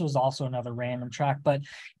 this was also another random track. But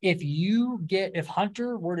if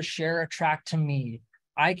Hunter were to share a track to me,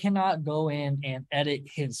 I cannot go in and edit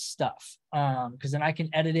his stuff because then I can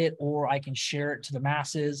edit it or I can share it to the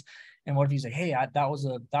masses. And what if he's like, hey, that was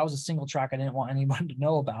a single track I didn't want anyone to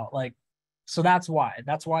know about. Like, so that's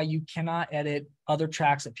why you cannot edit other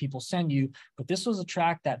tracks that people send you. But this was a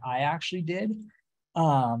track that I actually did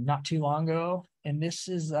not too long ago. And this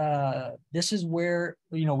is where,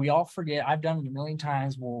 you know, we all forget. I've done it a million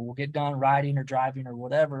times. We'll get done riding or driving or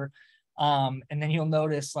whatever. And then you'll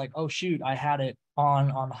notice like, oh shoot, I had it on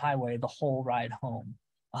the highway the whole ride home.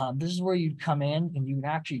 This is where you'd come in and you can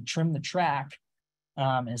actually trim the track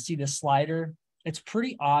and see the slider. It's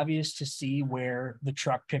pretty obvious to see where the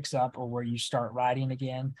truck picks up or where you start riding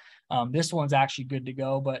again. This one's actually good to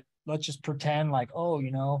go, but let's just pretend like, oh, you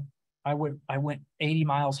know, I went 80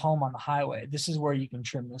 miles home on the highway. This is where you can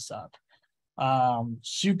trim this up.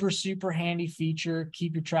 Super handy feature.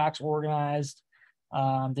 Keep your tracks organized.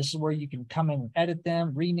 This is where you can come in and edit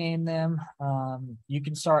them, rename them. You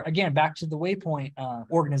can start, again, back to the Waypoint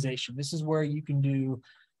organization. This is where you can do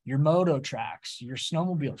your moto tracks, your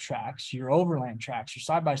snowmobile tracks, your overland tracks, your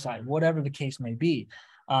side-by-side, whatever the case may be.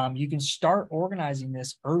 You can start organizing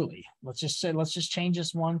this early. Let's just change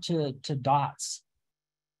this one to dots.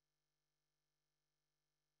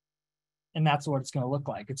 And that's what it's going to look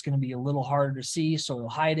like. It's going to be a little harder to see, so we'll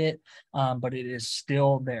hide it, but it is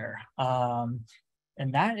still there.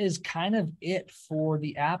 And that is kind of it for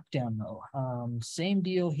the app demo. Same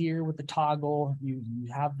deal here with the toggle. You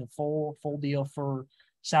have the full deal for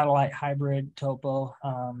satellite, hybrid, topo,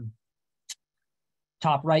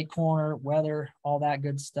 top right corner, weather, all that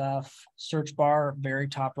good stuff. Search bar, very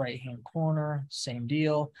top right hand corner, same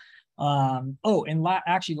deal. Oh, and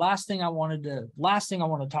actually, last thing I want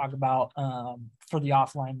to talk about for the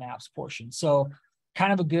offline maps portion. So,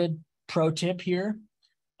 kind of a good pro tip here.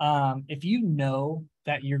 If you know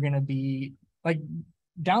that you're going to be like,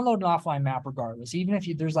 download an offline map regardless, even if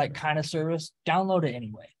there's like kind of service, download it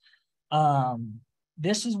anyway.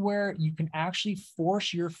 This is where you can actually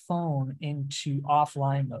force your phone into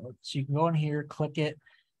offline mode. So you can go in here, click it.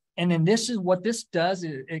 And then this is what this does.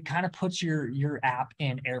 It kind of puts your app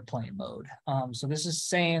in airplane mode. So this is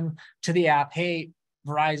saying to the app, hey,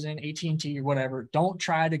 Verizon, AT&T or whatever, don't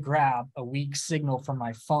try to grab a weak signal from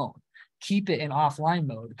my phone. Keep it in offline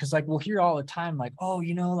mode. Because like we'll hear all the time, like, oh,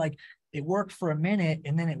 you know, like it worked for a minute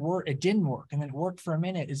and then it didn't work. And then it worked for a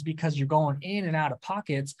minute is because you're going in and out of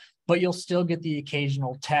pockets, but you'll still get the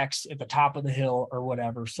occasional text at the top of the hill or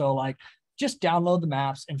whatever. So like, just download the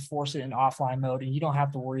maps and force it in offline mode and you don't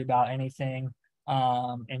have to worry about anything.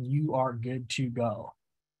 And you are good to go.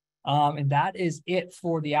 And that is it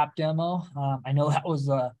for the app demo. I know that was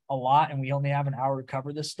a lot and we only have an hour to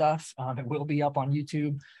cover this stuff. It will be up on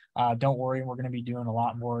YouTube. Don't worry, we're going to be doing a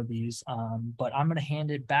lot more of these. But I'm going to hand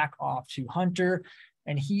it back off to Hunter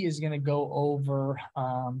and he is going to go over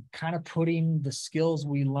kind of putting the skills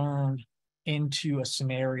we learned into a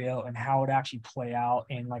scenario and how it actually play out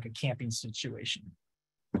in like a camping situation.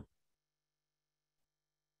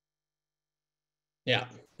 Yeah.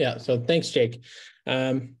 So thanks, Jake.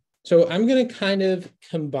 So I'm going to kind of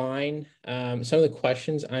combine some of the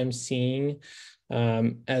questions I'm seeing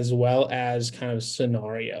as well as kind of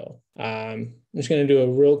scenario. I'm just going to do a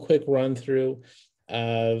real quick run through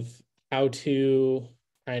of how to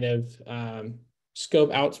kind of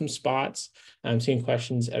scope out some spots. I'm seeing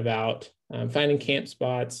questions about finding camp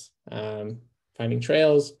spots, finding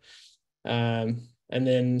trails, and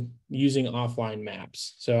then using offline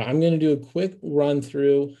maps. So I'm going to do a quick run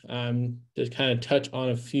through to kind of touch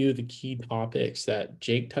on a few of the key topics that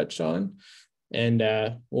Jake touched on, and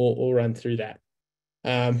we'll run through that.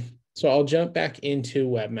 So I'll jump back into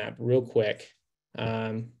WebMap real quick,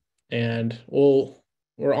 and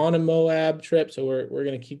we're on a Moab trip, so we're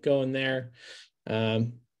going to keep going there.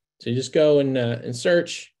 So you just go and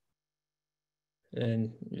search,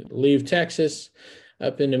 and leave Texas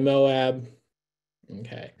up into Moab.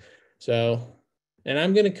 Okay, so And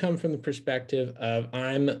I'm going to come from the perspective of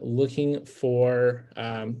I'm looking for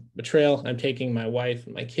a trail. I'm taking my wife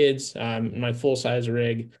and my kids, my full-size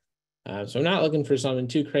rig. So I'm not looking for something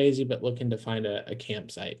too crazy, but looking to find a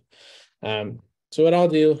campsite. So what I'll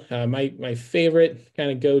do, my favorite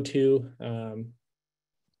kind of go-to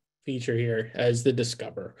feature here is the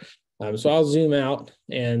Discover. So I'll zoom out,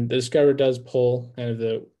 and the Discover does pull kind of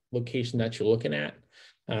the location that you're looking at.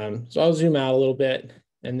 So I'll zoom out a little bit,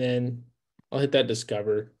 and then I'll hit that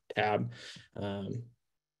Discover tab.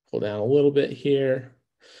 Pull down a little bit here,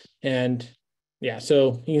 and yeah,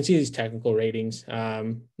 so you can see these technical ratings.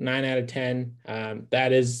 9 out of 10.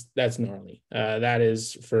 That's gnarly. That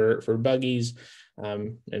is for buggies,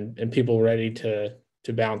 and people ready to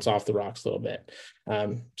bounce off the rocks a little bit.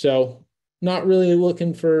 So not really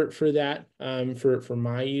looking for that for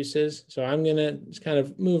my uses. So I'm gonna just kind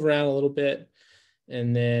of move around a little bit,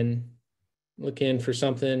 and then look in for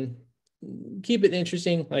something. Keep it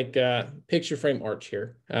interesting, like picture frame arch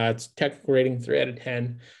here. It's technical rating 3 out of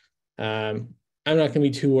 10. I'm not going to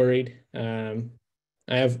be too worried. I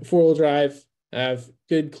have 4-wheel drive. I have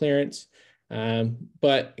good clearance,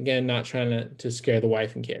 but again, not trying to scare the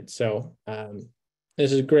wife and kids. So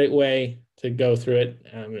this is a great way to go through it.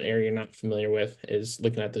 An area you're not familiar with is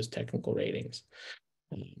looking at those technical ratings.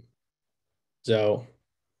 So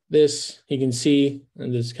this, you can see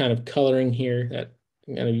this kind of coloring here, that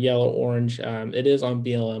kind of yellow orange. It is on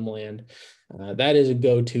BLM land. That is a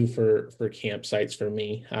go-to for campsites for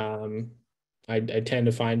me. I tend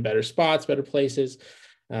to find better spots, better places,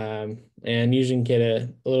 and usually get a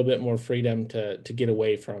little bit more freedom to get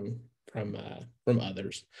away from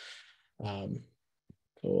others.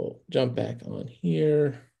 So we'll jump back on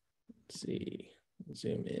here. Let's see,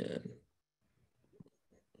 zoom in.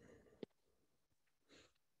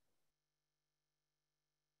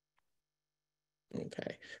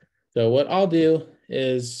 Okay, so what I'll do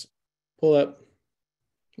is pull up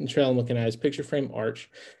the trail I'm looking at is picture frame arch,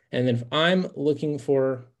 and then if I'm looking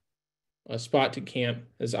for a spot to camp,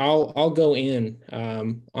 is I'll go in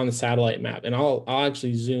on the satellite map, and I'll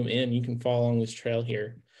actually zoom in. You can follow along this trail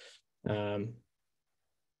here, and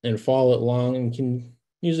follow it along, and you can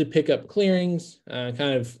usually pick up clearings,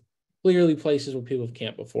 kind of clearly places where people have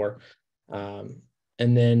camped before. And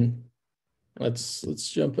then let's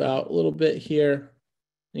jump out a little bit here.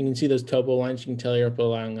 You can see those topo lines. You can tell you're up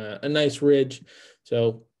along a nice ridge.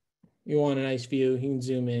 So you want a nice view, you can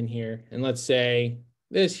zoom in here. And let's say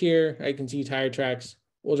this here, I can see tire tracks.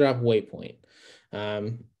 We'll drop a waypoint.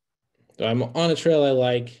 So I'm on a trail I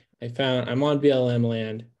like. I'm on BLM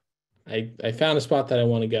land. I found a spot that I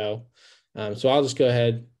want to go. So I'll just go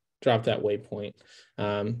ahead, drop that waypoint,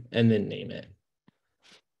 and then name it.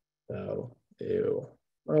 So do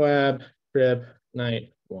Moab trip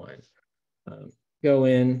night 1. Go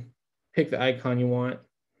in, pick the icon you want.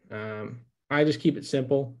 I just keep it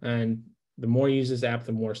simple, and the more you use this app,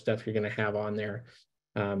 the more stuff you're going to have on there.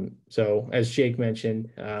 So as Jake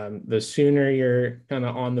mentioned, the sooner you're kind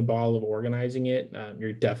of on the ball of organizing it,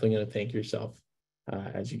 you're definitely going to thank yourself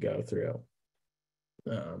as you go through.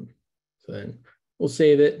 So then we'll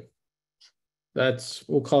save it.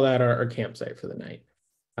 We'll call that our campsite for the night.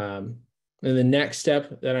 And the next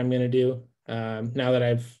step that I'm going to do, now that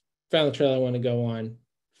I've found the trail I want to go on,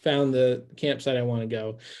 found the campsite I want to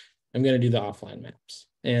go, I'm going to do the offline maps.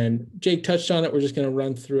 And Jake touched on it. We're just going to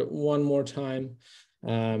run through it one more time.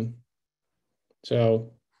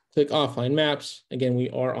 So click offline maps. Again, we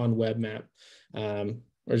are on web map. We're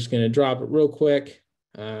just going to drop it real quick.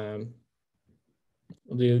 We'll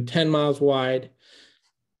do 10 miles wide,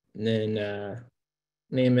 and then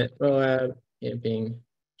name it Moab camping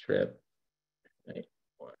trip.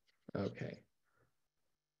 Okay.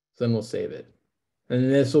 So then we'll save it. And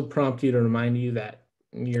this will prompt you to remind you that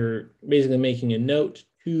you're basically making a note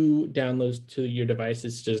to download to your device.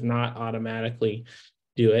 It does not automatically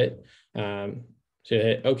do it. So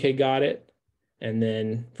hit OK, got it. And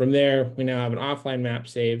then from there, we now have an offline map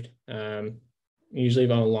saved. Usually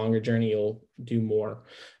on a longer journey, you'll do more.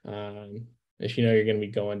 If you know you're going to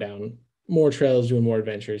be going down more trails, doing more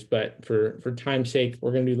adventures. But for time's sake,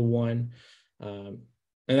 we're going to do the one.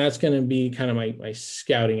 And that's going to be kind of my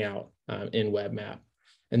scouting out in web map.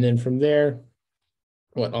 And then from there,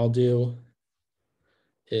 what I'll do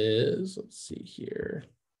is, let's see here,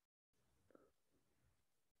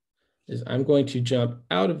 is I'm going to jump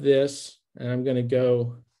out of this, and I'm going to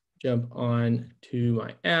go jump on to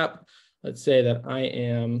my app. Let's say that I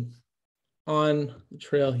am on the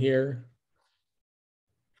trail here.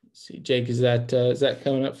 Let's see, Jake, is that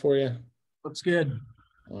coming up for you? Looks good.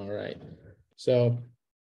 All right. So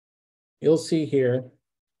you'll see here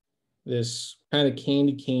this kind of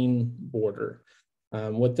cane-to-cane border.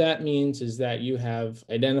 What that means is that you have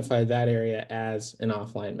identified that area as an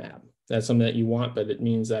offline map. That's something that you want, but it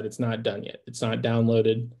means that it's not done yet. It's not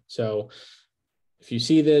downloaded. So if you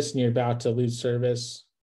see this and you're about to lose service,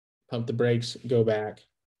 pump the brakes, go back,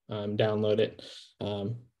 download it.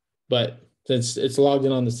 But since it's logged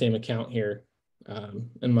in on the same account here,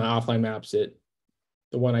 in my offline maps, the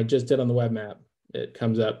one I just did on the web map, it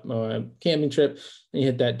comes up camping trip, and you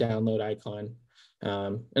hit that download icon,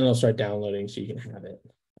 and it'll start downloading so you can have it.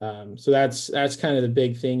 So that's kind of the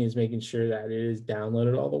big thing, is making sure that it is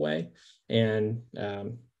downloaded all the way. And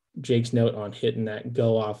Jake's note on hitting that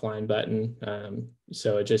go offline button,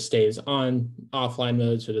 so it just stays on offline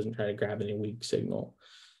mode, so it doesn't try to grab any weak signal.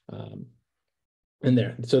 And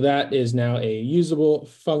there, so that is now a usable,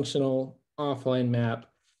 functional offline map.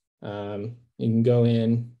 You can go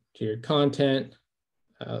in to your content.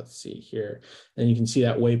 Let's see here, and you can see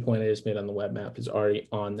that waypoint I just made on the web map is already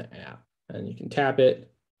on the app, and you can tap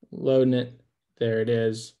it, loading it. There it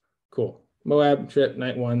is. Cool. Moab trip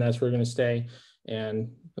night 1. That's where we're going to stay.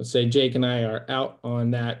 And let's say Jake and I are out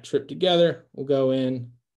on that trip together. We'll go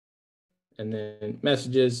in, and then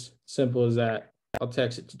messages, simple as that. I'll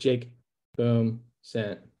text it to Jake. Boom,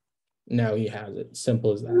 sent. Now he has it.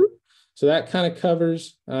 Simple as that. So that kind of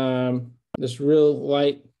covers this real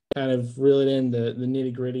light, kind of reel it in the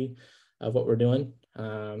nitty gritty of what we're doing.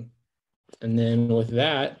 And then with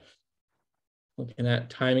that, looking at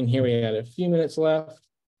timing here, we got a few minutes left.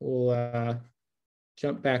 We'll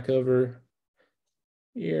jump back over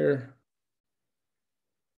here,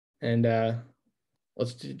 and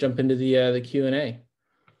let's jump into the Q&A.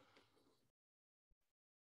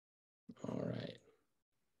 All right.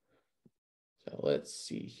 So let's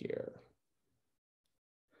see here.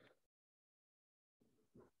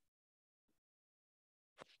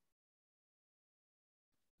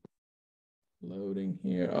 Loading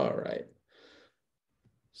here. All right.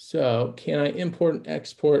 So can I import and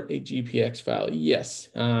export a GPX file? Yes.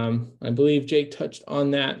 I believe Jake touched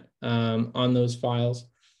on that, on those files.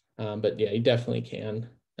 But yeah, you definitely can.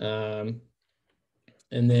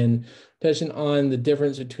 And then touching on the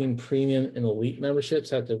difference between premium and elite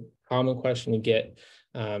memberships, that's a common question we get.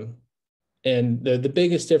 And the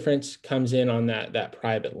biggest difference comes in on that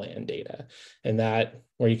private land data, and that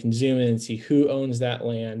where you can zoom in and see who owns that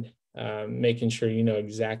land, making sure you know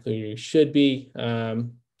exactly where you should be.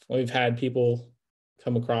 We've had people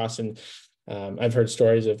come across, and I've heard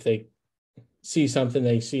stories of they see something,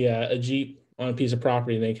 they see a Jeep on a piece of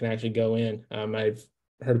property, and they can actually go in. I've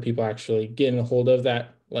heard of people actually getting a hold of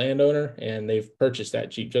that landowner, and they've purchased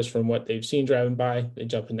that Jeep just from what they've seen driving by. They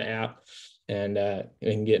jump in the app, and they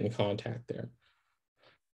can get in contact there.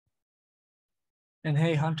 And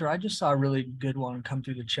hey, Hunter, I just saw a really good one come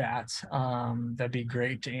through the chat. That'd be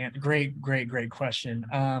great to answer. Great question.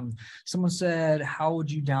 Someone said, how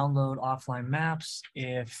would you download offline maps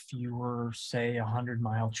if you were, say, a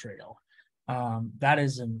 100-mile trail? That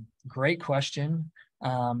is a great question.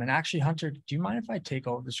 And actually, Hunter, do you mind if I take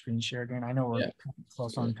over the screen share again? I know we're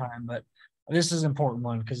close on time, but this is an important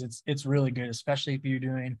one because it's really good, especially if you're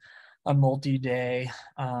doing a multi-day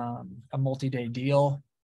deal.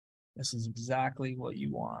 This is exactly what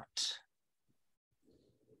you want.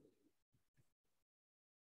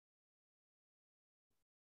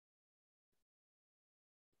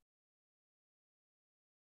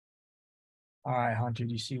 All right, Hunter,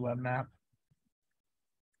 do you see web map?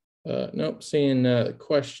 Nope, seeing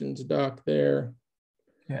questions doc there.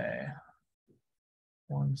 Okay.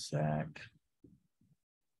 One sec.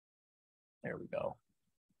 There we go.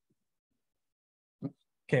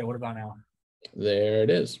 Okay, what about now? There it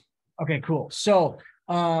is. Okay, cool. So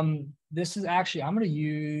this is actually, I'm gonna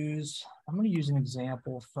use an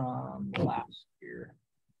example from last year.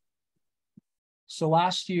 So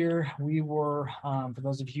last year we were, for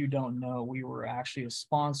those of you who don't know, we were actually a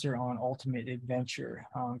sponsor on Ultimate Adventure.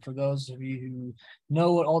 For those of you who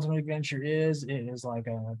know what Ultimate Adventure is, it is like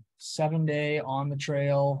a 7-day on the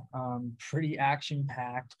trail, pretty action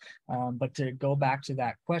packed. But to go back to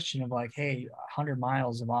that question of like, hey, 100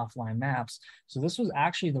 miles of offline maps. So this was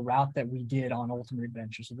actually the route that we did on Ultimate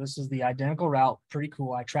Adventure. So this is the identical route, pretty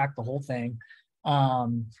cool. I tracked the whole thing.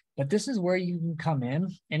 But this is where you can come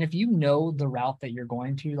in, and if you know the route that you're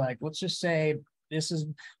going to, like, let's just say this is,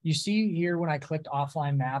 you see here when I clicked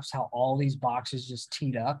offline maps, how all these boxes just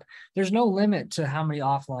teed up. There's no limit to how many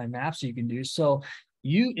offline maps you can do. So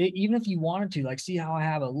even if you wanted to, like, see how I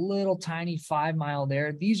have a little tiny 5-mile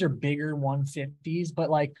there, these are bigger 150s,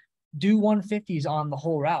 but like do 150s on the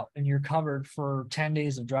whole route and you're covered for 10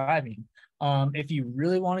 days of driving. If you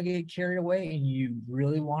really want to get carried away and you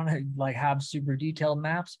really want to like have super detailed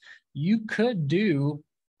maps, you could do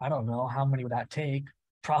I don't know, how many would that take?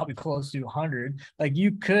 Probably close to 100. Like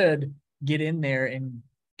you could get in there and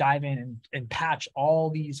dive in and patch all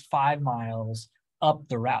these 5 miles up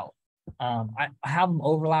the route. I have them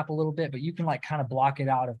overlap a little bit, but you can like kind of block it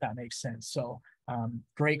out if that makes sense. So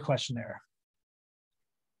great question there.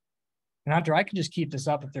 And Hunter, I can just keep this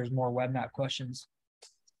up if there's more web map questions.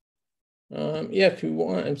 Yeah, if you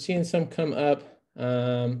want, I'm seeing some come up.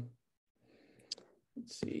 Let's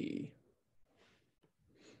see.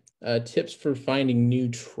 Tips for finding new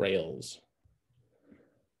trails.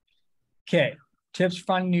 Okay, tips for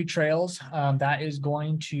finding new trails. That is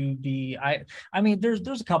going to be, I mean,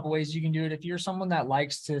 there's a couple ways you can do it. If you're someone that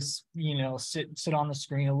likes to, sit on the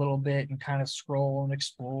screen a little bit and kind of scroll and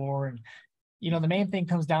explore, and the main thing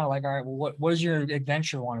comes down to like, all right, well, what does your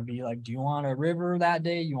adventure want to be? Like, do you want a river that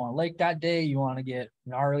day? You want a lake that day? You want to get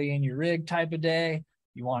gnarly in your rig type of day?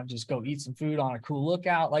 You want to just go eat some food on a cool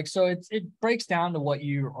lookout? Like, so it breaks down to what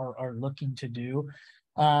you are looking to do.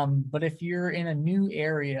 But if you're in a new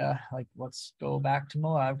area, like let's go back to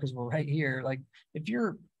Moab because we're right here. Like if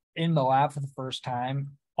you're in Moab for the first time,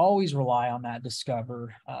 always rely on that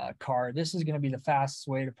Discover card. This is going to be the fastest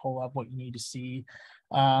way to pull up what you need to see.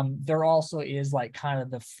 There also is like kind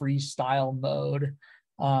of the freestyle mode.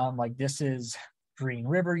 Like this is Green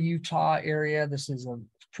River, Utah area. This is a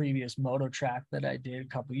previous moto track that I did a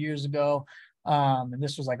couple years ago. And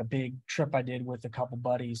this was like a big trip I did with a couple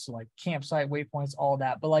buddies, so like campsite waypoints, all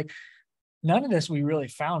that. But like none of this we really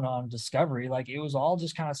found on Discovery. Like it was all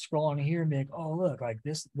just kind of scrolling here and be like, oh look, like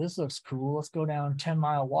this looks cool. Let's go down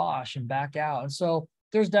 10-mile wash and back out. And so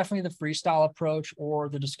there's definitely the freestyle approach or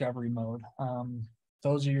the Discovery mode.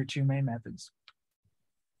 Those are your two main methods.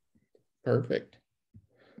 Perfect.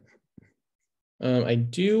 I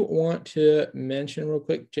do want to mention real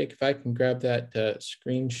quick, Jake, if I can grab that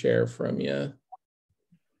screen share from you.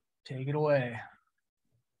 Take it away.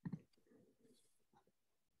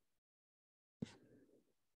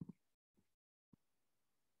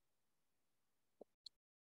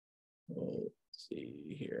 Let's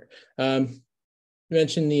see here.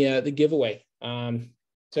 Mentioned the giveaway.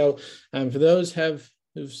 So for those who've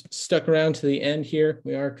stuck around to the end here,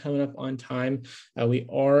 we are coming up on time. We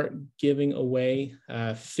are giving away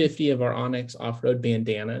 50 of our onX Offroad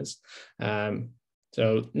bandanas.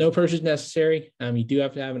 So no purchase necessary. You do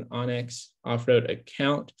have to have an onX Offroad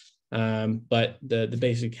account, but the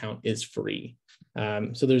basic account is free.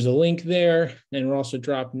 So there's a link there, and we're also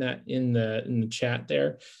dropping that in the chat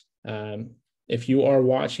there. If you are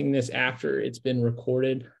watching this after it's been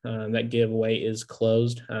recorded, that giveaway is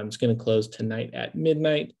closed. It's going to close tonight at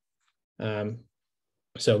midnight.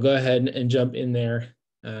 So go ahead and jump in there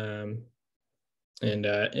and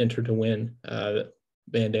enter to win the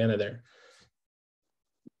bandana there.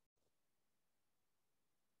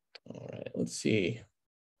 All right, let's see.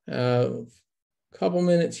 A couple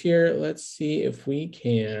minutes here. Let's see if we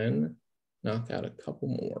can knock out a couple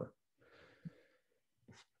more.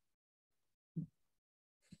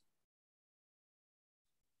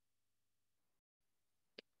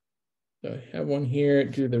 So I have one here.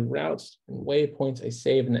 Do the routes and waypoints I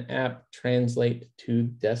save in the app translate to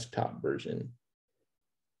desktop version?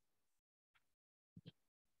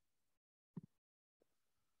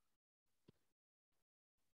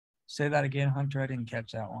 Say that again, Hunter. I didn't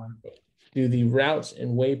catch that one. Do the routes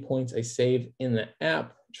and waypoints I save in the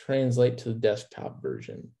app translate to the desktop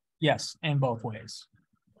version? Yes, in both ways.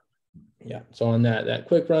 Yeah. So on that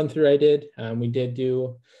quick run through I did, we did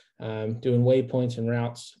do doing waypoints and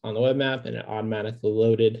routes on the web map, and it automatically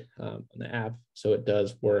loaded on the app. So it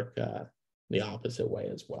does work the opposite way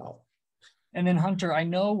as well. And then Hunter, I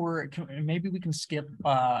know maybe we can skip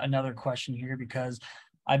another question here because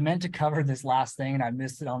I meant to cover this last thing and I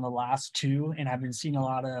missed it on the last two. And I've been seeing a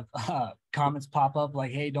lot of comments pop up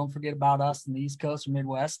like, hey, don't forget about us in the East Coast or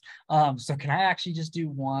Midwest. So can I actually just do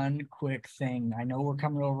one quick thing? I know we're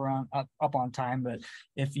coming over up on time, but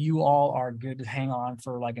if you all are good to hang on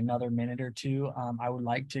for like another minute or two, I would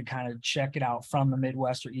like to kind of check it out from the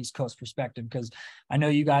Midwest or East Coast perspective, because I know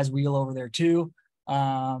you guys wheel over there too.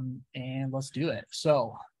 And let's do it.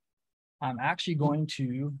 So I'm actually going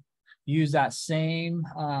to use that same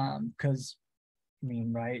because I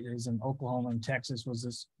mean, right, it was in Oklahoma and Texas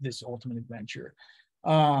was this ultimate adventure.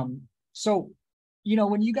 So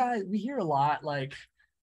when we hear a lot like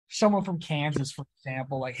someone from Kansas, for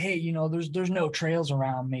example, like, hey, there's no trails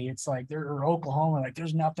around me. It's like or Oklahoma, like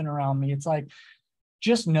there's nothing around me. It's like,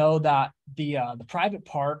 just know that the private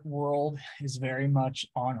park world is very much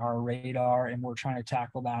on our radar, and we're trying to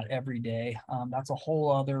tackle that every day. That's a whole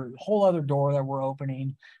other door that we're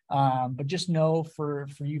opening. But just know for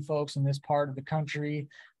you folks in this part of the country,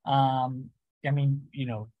 I mean, you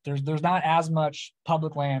know, there's not as much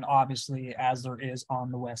public land, obviously, as there is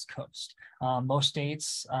on the West Coast. Most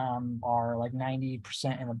states are like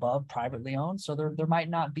 90% and above privately owned, so there might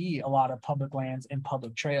not be a lot of public lands and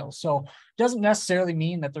public trails. So it doesn't necessarily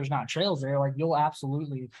mean that there's not trails there. Like you'll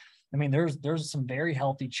absolutely, I mean, there's some very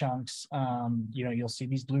healthy chunks. You know, you'll see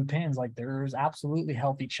these blue pins. Like there's absolutely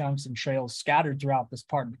healthy chunks and trails scattered throughout this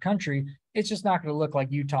part of the country. It's just not going to look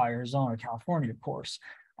like Utah, Arizona, or California, of course.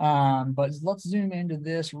 But let's zoom into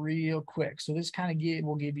this real quick. So this kind of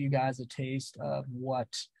will give you guys a taste of what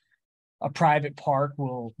a private park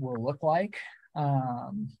will look like.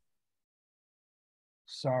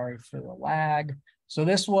 Sorry for the lag. So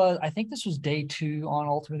I think this was day 2 on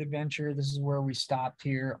Ultimate Adventure. This is where we stopped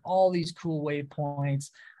here. All these cool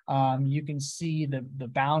waypoints. You can see the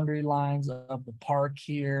boundary lines of the park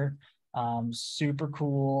here. Super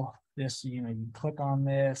cool. This, you know, you click on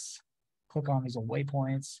this, click on these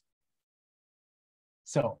waypoints.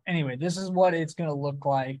 So anyway, this is what it's going to look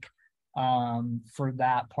like for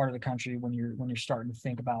that part of the country when you're starting to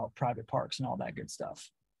think about private parks and all that good stuff.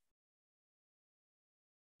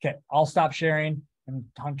 Okay, I'll stop sharing. And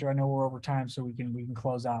Hunter, I know we're over time, so we can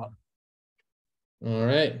close out. All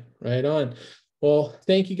right, right on. Well,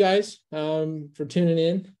 thank you guys for tuning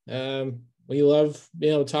in. We love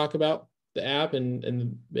being able to talk about the app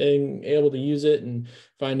and being able to use it and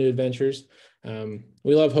find new adventures.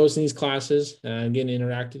 We love hosting these classes and getting to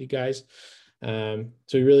interact with you guys. So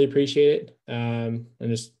we really appreciate it. And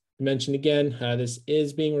just mention again, this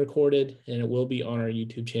is being recorded and it will be on our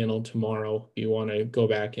YouTube channel tomorrow if you want to go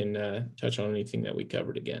back and touch on anything that we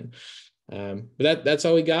covered again. But that's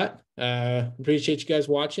all we got. Appreciate you guys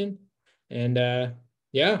watching, and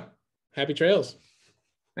yeah, happy trails.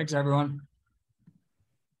 Thanks, everyone.